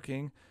it's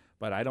working,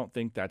 but I don't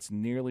think that's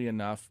nearly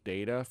enough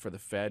data for the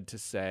Fed to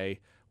say,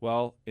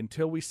 well,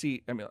 until we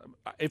see, I mean,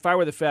 if I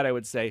were the Fed, I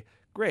would say,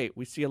 great,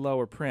 we see a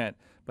lower print,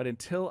 but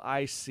until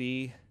I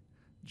see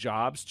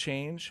jobs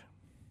change,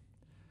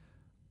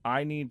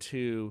 I need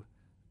to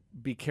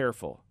be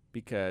careful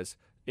because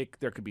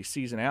there could be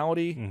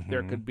seasonality,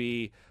 there could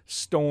be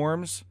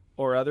storms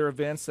or other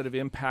events that have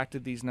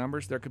impacted these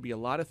numbers. There could be a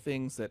lot of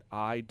things that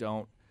I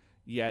don't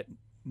yet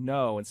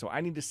know, and so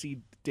I need to see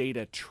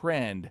data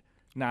trend,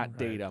 not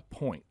data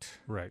point.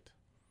 Right.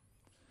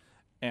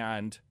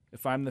 And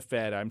if I'm the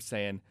Fed, I'm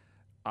saying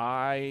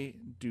I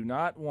do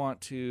not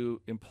want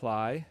to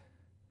imply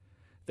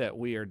that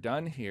we are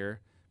done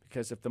here,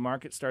 because if the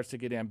market starts to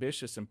get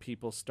ambitious and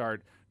people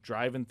start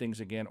driving things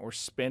again or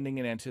spending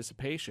in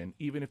anticipation,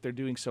 even if they're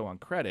doing so on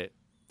credit,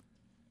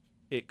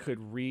 it could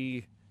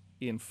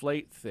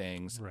reinflate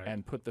things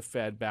and put the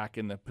Fed back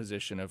in the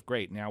position of,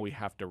 great, now we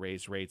have to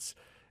raise rates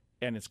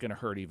and it's going to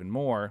hurt even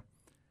more.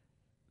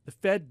 The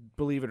Fed,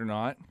 believe it or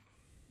not,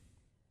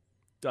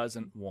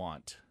 doesn't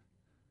want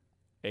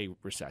a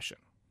recession.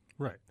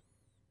 Right.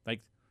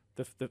 Like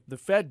the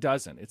Fed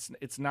doesn't.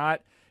 It's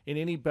not in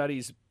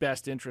anybody's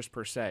best interest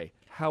per se.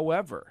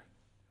 However,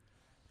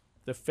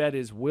 the Fed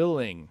is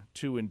willing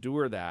to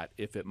endure that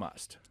if it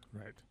must.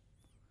 Right.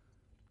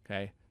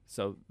 Okay.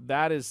 So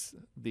that is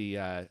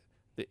the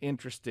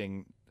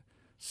interesting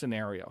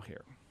scenario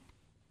here.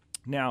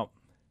 Now,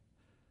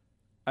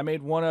 I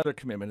made one other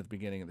commitment at the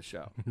beginning of the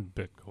show.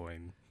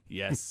 Bitcoin.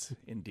 Yes,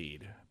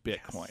 indeed,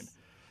 Bitcoin. Yes.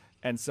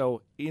 And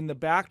so in the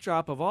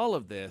backdrop of all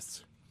of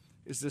this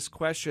is this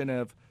question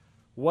of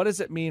what does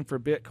it mean for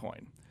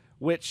Bitcoin,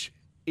 which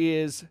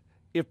is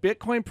if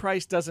Bitcoin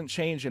price doesn't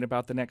change in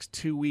about the next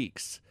 2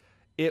 weeks,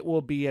 it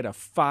will be at a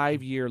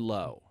 5-year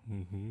low.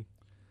 Mm-hmm.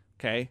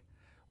 Okay?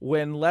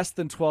 When less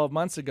than 12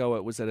 months ago,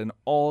 it was at an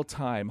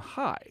all-time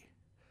high.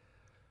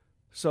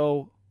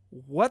 So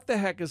what the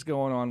heck is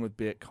going on with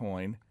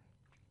Bitcoin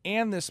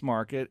and this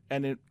market?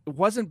 And it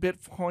wasn't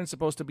Bitcoin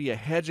supposed to be a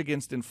hedge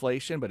against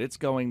inflation, but it's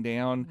going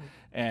down.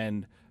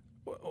 And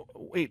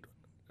wait,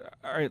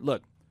 all right,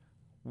 look,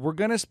 we're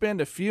going to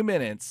spend a few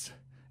minutes.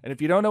 And if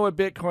you don't know what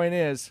Bitcoin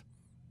is,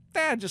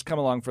 just come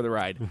along for the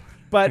ride.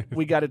 But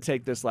we got to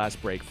take this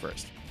last break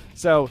first.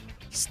 So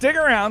stick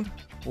around.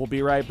 We'll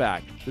be right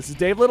back. This is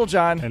Dave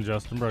Littlejohn. And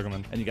Justin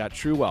Brueggemann. And you got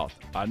True Wealth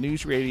on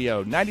News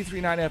Radio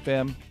 93.9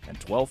 FM and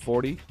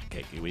 1240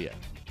 KQEN.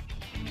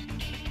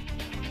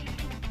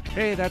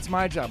 Hey, that's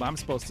my job. I'm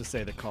supposed to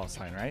say the call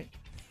sign, right?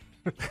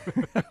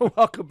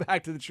 Welcome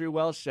back to the True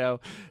Wealth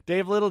Show.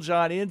 Dave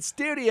Littlejohn in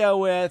studio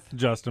with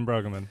Justin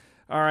Brueggemann.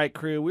 All right,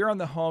 crew, we're on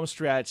the home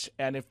stretch,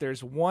 and if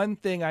there's one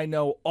thing I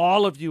know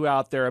all of you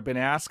out there have been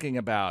asking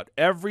about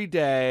every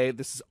day,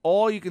 this is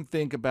all you can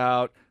think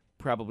about,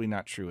 probably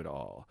not true at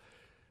all.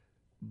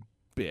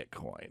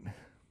 Bitcoin.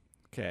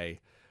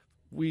 Okay.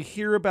 We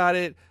hear about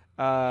it.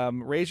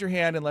 Raise your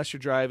hand unless you're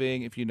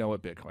driving if you know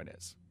what Bitcoin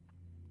is.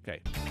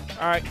 Okay.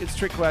 All right. It's a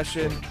trick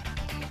question.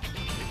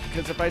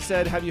 Because if I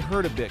said, have you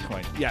heard of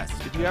Bitcoin? Yes.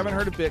 If you haven't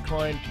heard of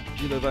Bitcoin,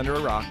 you live under a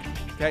rock.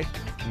 Okay.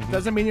 Mm-hmm.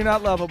 Doesn't mean you're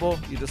not lovable.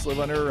 You just live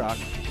under a rock.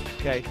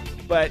 Okay.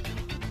 But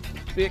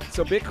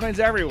so Bitcoin's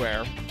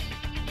everywhere.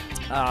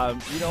 I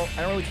don't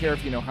really care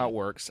if you know how it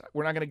works.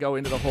 We're not going to go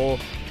into the whole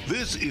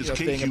this is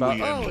thing about,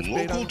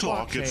 local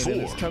talk at 4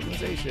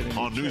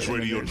 on News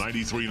Radio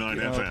 93.9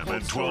 FM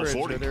and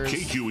 1240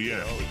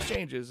 KQEN.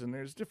 Exchanges and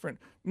there's different.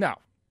 No.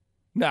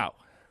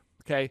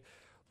 Okay.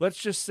 Let's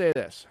just say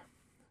this.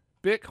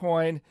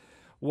 Bitcoin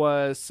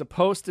was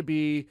supposed to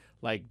be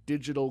like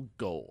digital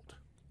gold.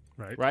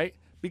 Right?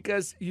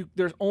 Because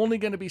there's only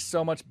going to be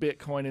so much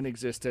Bitcoin in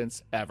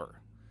existence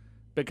ever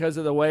because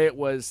of the way it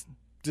was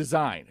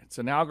designed. It's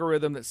an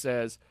algorithm that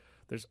says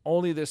there's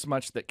only this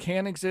much that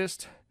can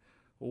exist.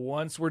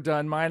 Once we're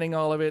done mining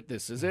all of it,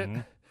 this is it.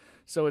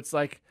 So it's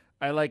like,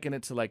 I liken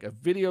it to like a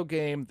video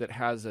game that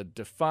has a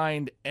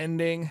defined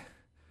ending,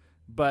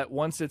 but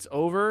once it's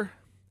over,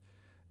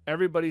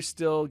 everybody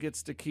still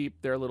gets to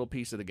keep their little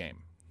piece of the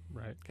game.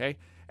 Right. Okay.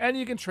 And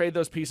you can trade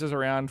those pieces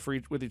around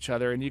with each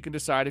other, and you can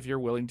decide if you're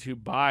willing to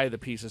buy the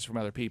pieces from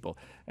other people.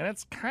 And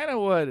that's kind of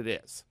what it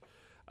is.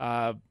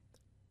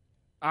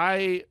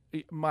 My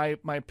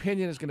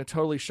opinion is going to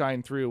totally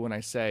shine through when I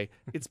say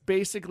it's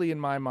basically, in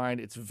my mind,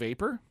 it's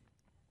vapor.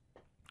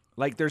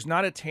 Like there's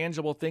not a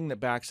tangible thing that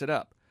backs it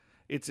up.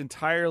 It's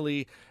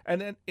entirely,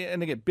 and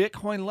again,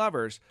 Bitcoin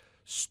lovers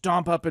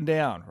stomp up and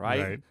down,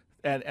 right?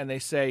 And they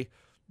say,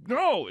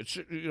 no, it's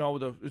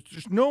it's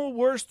just no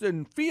worse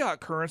than fiat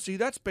currency.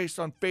 That's based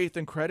on faith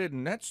and credit,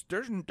 and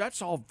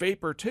that's all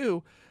vapor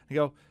too. You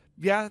go,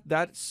 yeah,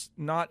 that's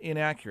not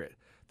inaccurate.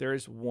 There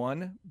is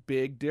one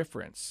big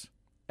difference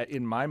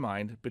in my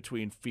mind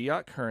between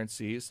fiat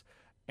currencies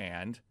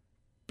and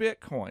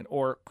Bitcoin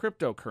or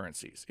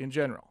cryptocurrencies in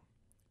general.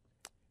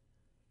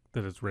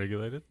 That it's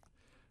regulated?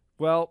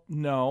 Well,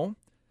 no.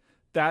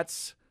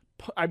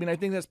 I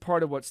think that's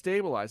part of what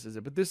stabilizes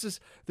it. But this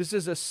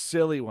is a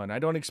silly one. I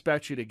don't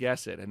expect you to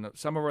guess it. And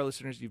some of our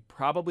listeners, you've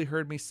probably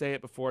heard me say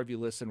it before if you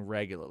listen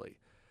regularly.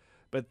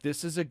 But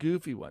this is a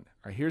goofy one.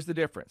 All right, here's the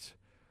difference.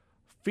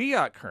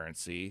 Fiat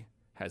currency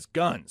has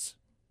guns,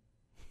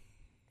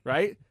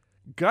 right?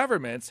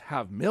 Governments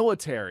have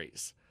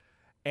militaries.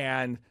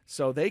 And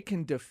so they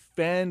can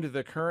defend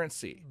the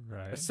currency,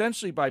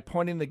 essentially by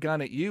pointing the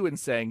gun at you and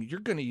saying, you're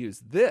going to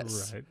use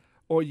this,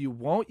 or you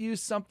won't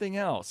use something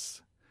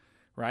else,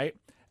 right?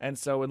 And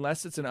so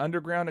unless it's an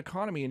underground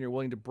economy and you're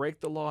willing to break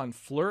the law and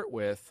flirt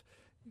with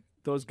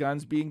those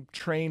guns being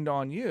trained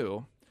on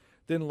you,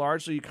 then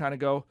largely you kind of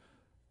go,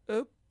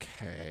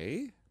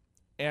 okay.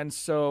 And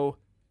so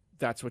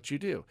that's what you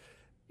do.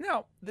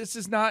 Now, this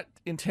is not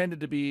intended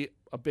to be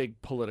a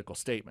big political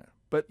statement,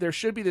 but there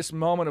should be this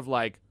moment of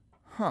like,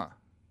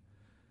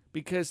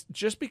 because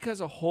just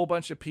because a whole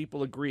bunch of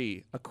people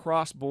agree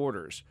across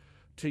borders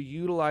to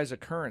utilize a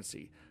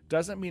currency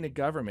doesn't mean a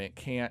government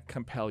can't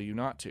compel you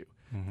not to.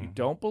 If you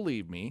don't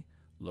believe me,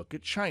 look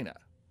at China,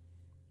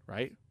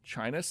 right?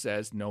 China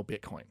says no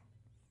Bitcoin.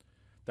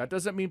 That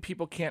doesn't mean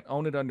people can't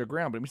own it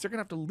underground, but it means they're going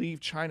to have to leave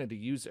China to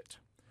use it.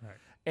 Right.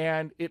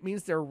 And it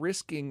means they're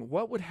risking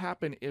what would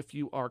happen if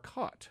you are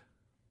caught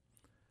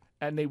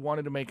and they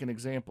wanted to make an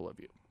example of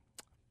you.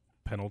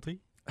 Penalty?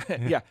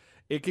 Yeah,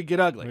 it could get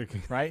ugly,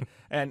 right?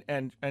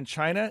 And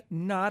China,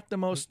 not the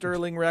most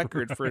sterling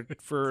record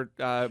for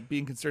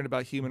being concerned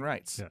about human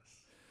rights. Yes.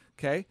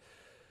 Okay?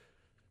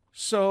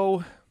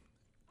 So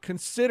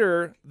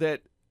consider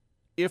that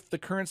if the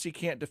currency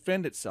can't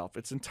defend itself,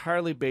 it's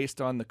entirely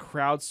based on the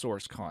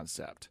crowdsource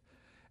concept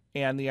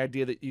and the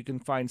idea that you can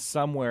find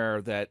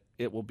somewhere that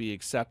it will be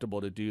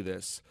acceptable to do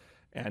this.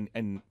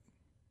 And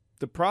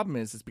the problem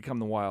is it's become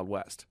the Wild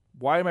West.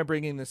 Why am I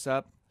bringing this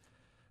up?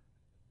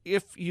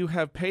 If you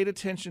have paid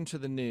attention to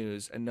the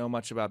news and know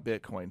much about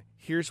Bitcoin,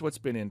 here's what's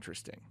been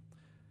interesting.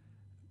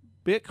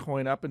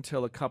 Bitcoin, up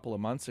until a couple of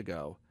months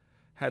ago,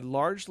 had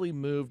largely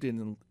moved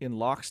in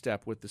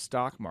lockstep with the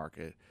stock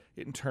market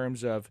in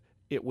terms of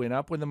it went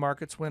up when the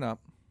markets went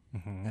up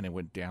and it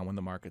went down when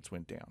the markets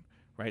went down,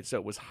 right? So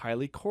it was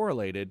highly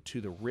correlated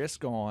to the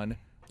risk on,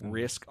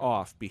 risk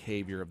off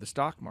behavior of the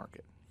stock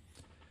market.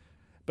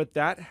 But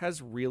that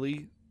has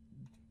really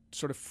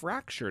sort of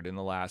fractured in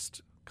the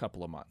last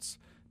couple of months.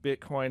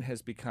 Bitcoin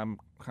has become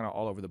kind of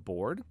all over the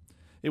board.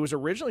 It was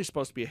originally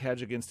supposed to be a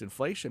hedge against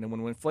inflation. And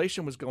when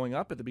inflation was going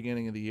up at the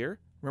beginning of the year,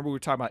 remember we were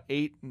talking about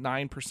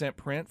 8-9%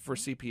 print for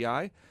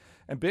CPI,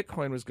 and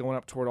Bitcoin was going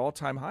up toward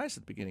all-time highs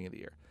at the beginning of the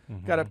year.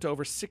 Got up to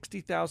over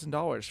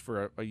 $60,000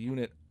 for a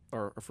unit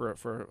or for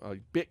a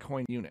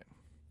Bitcoin unit.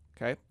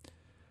 Okay.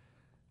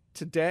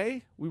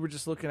 Today, we were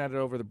just looking at it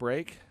over the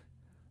break.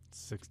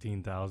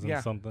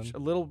 16,000 something. A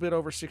little bit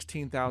over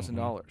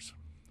 $16,000.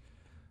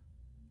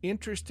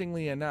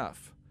 Interestingly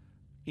enough,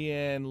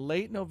 in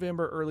late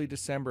November, early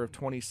December of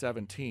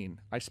 2017,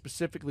 I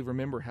specifically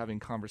remember having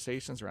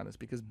conversations around this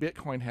because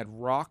Bitcoin had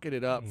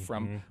rocketed up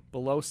from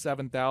below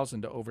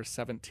 $7,000 to over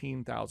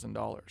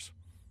 $17,000.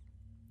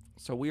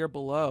 So we are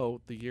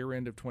below the year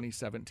end of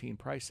 2017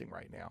 pricing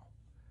right now.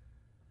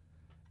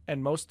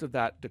 And most of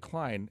that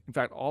decline, in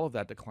fact, all of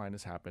that decline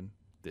has happened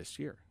this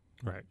year.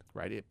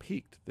 Right? It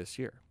peaked this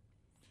year.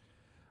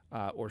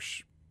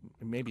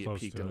 Maybe it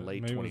peaked in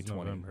late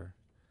 2020.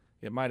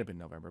 It might have been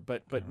November,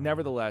 but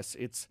nevertheless,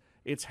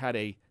 it's had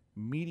a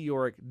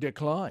meteoric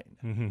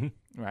decline,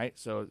 right?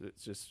 So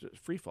it's just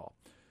free fall.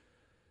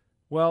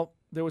 Well,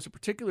 there was a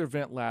particular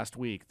event last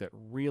week that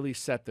really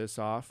set this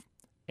off,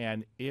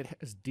 and it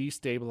has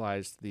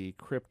destabilized the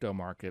crypto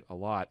market a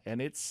lot,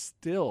 and it's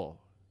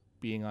still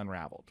being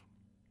unraveled.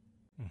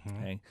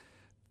 Okay,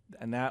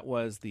 and that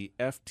was the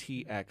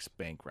FTX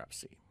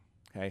bankruptcy.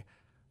 Okay,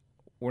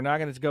 we're not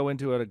going to go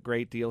into it a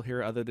great deal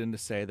here, other than to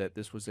say that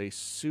this was a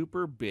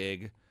super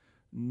big,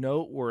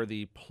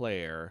 noteworthy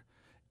player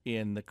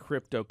in the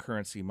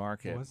cryptocurrency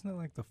market. Wasn't it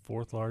like the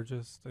fourth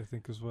largest? I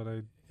think is what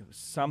I. It was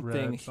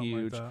something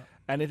huge, like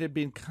and it had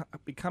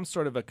become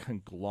sort of a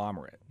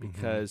conglomerate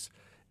because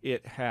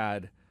it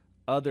had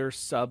other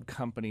sub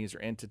companies or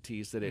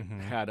entities that it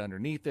had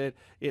underneath it.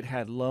 It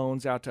had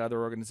loans out to other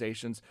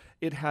organizations.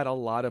 It had a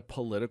lot of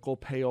political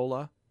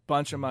payola.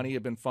 Bunch of money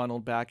had been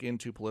funneled back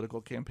into political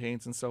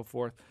campaigns and so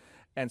forth.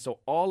 And so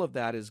all of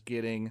that is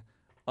getting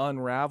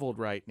unraveled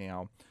right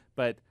now.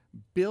 But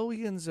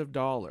billions of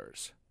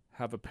dollars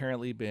have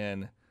apparently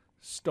been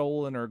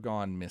stolen or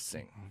gone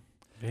missing.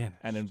 Vanished.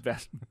 And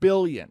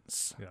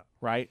billions,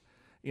 right?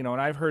 You know,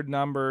 and I've heard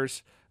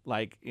numbers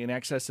like in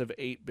excess of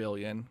 8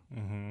 billion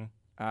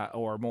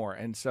or more.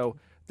 And so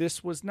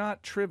this was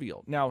not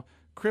trivial. Now,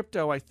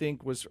 crypto, I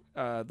think, was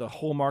the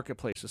whole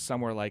marketplace was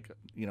somewhere like,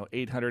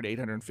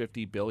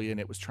 850 billion.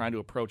 It was trying to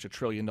approach $1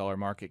 trillion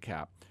market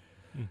cap.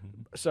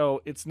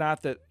 So it's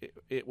not that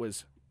it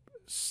was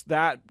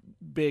that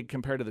big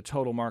compared to the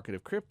total market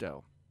of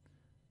crypto,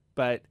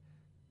 but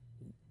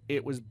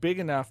it was big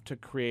enough to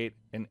create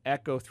an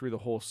echo through the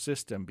whole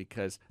system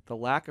because the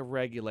lack of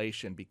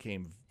regulation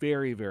became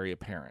very, very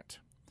apparent.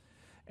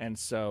 And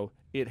so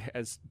it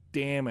has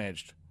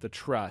damaged the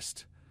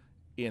trust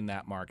in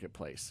that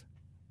marketplace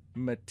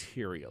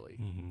materially.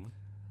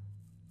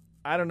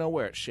 I don't know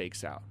where it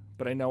shakes out,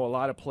 but I know a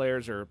lot of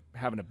players are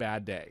having a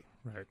bad day.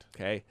 Right.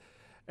 Okay.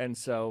 And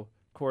so,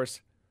 of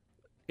course,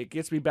 it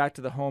gets me back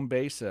to the home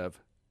base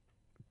of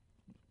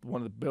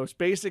one of the most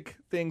basic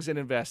things in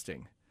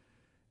investing.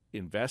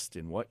 Invest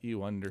in what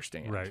you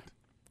understand. Right.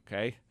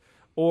 Okay.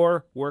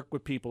 Or work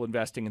with people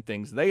investing in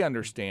things they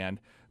understand.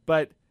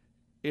 But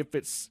if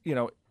it's,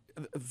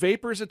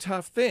 vapor's a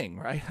tough thing,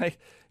 right? I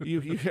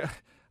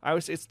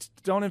always it's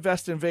don't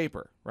invest in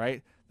vapor,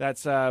 right?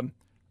 That's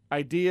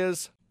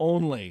ideas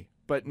only,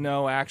 but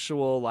no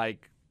actual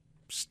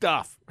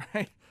stuff,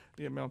 right?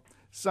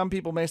 Some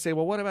people may say,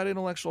 well, what about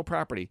intellectual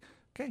property?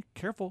 Okay,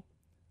 careful.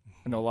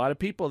 I know a lot of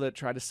people that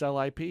try to sell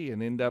IP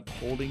and end up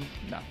holding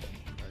nothing.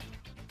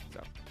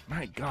 So,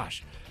 my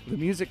gosh, the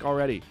music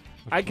already.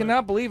 I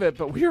cannot believe it,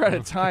 but we are at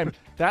a time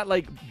that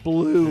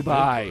blew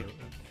by.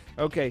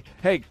 Okay.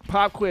 Hey,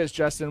 pop quiz,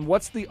 Justin.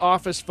 What's the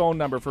office phone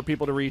number for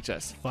people to reach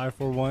us?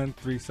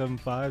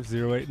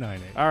 541-375-0898.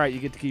 All right, you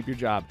get to keep your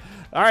job.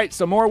 All right,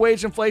 so more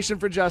wage inflation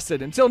for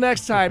Justin. Until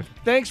next time,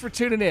 thanks for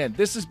tuning in.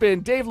 This has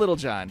been Dave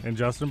Littlejohn. And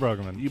Justin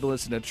Brueggemann. You've been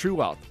listening to True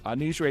Wealth on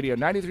News Radio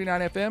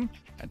 93.9 FM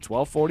and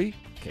 1240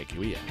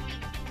 KQEN.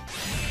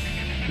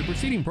 The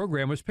preceding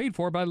program was paid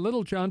for by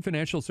Littlejohn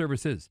Financial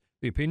Services.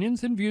 The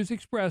opinions and views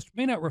expressed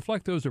may not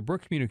reflect those of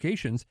Brooke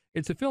Communications,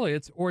 its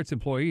affiliates, or its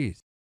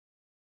employees.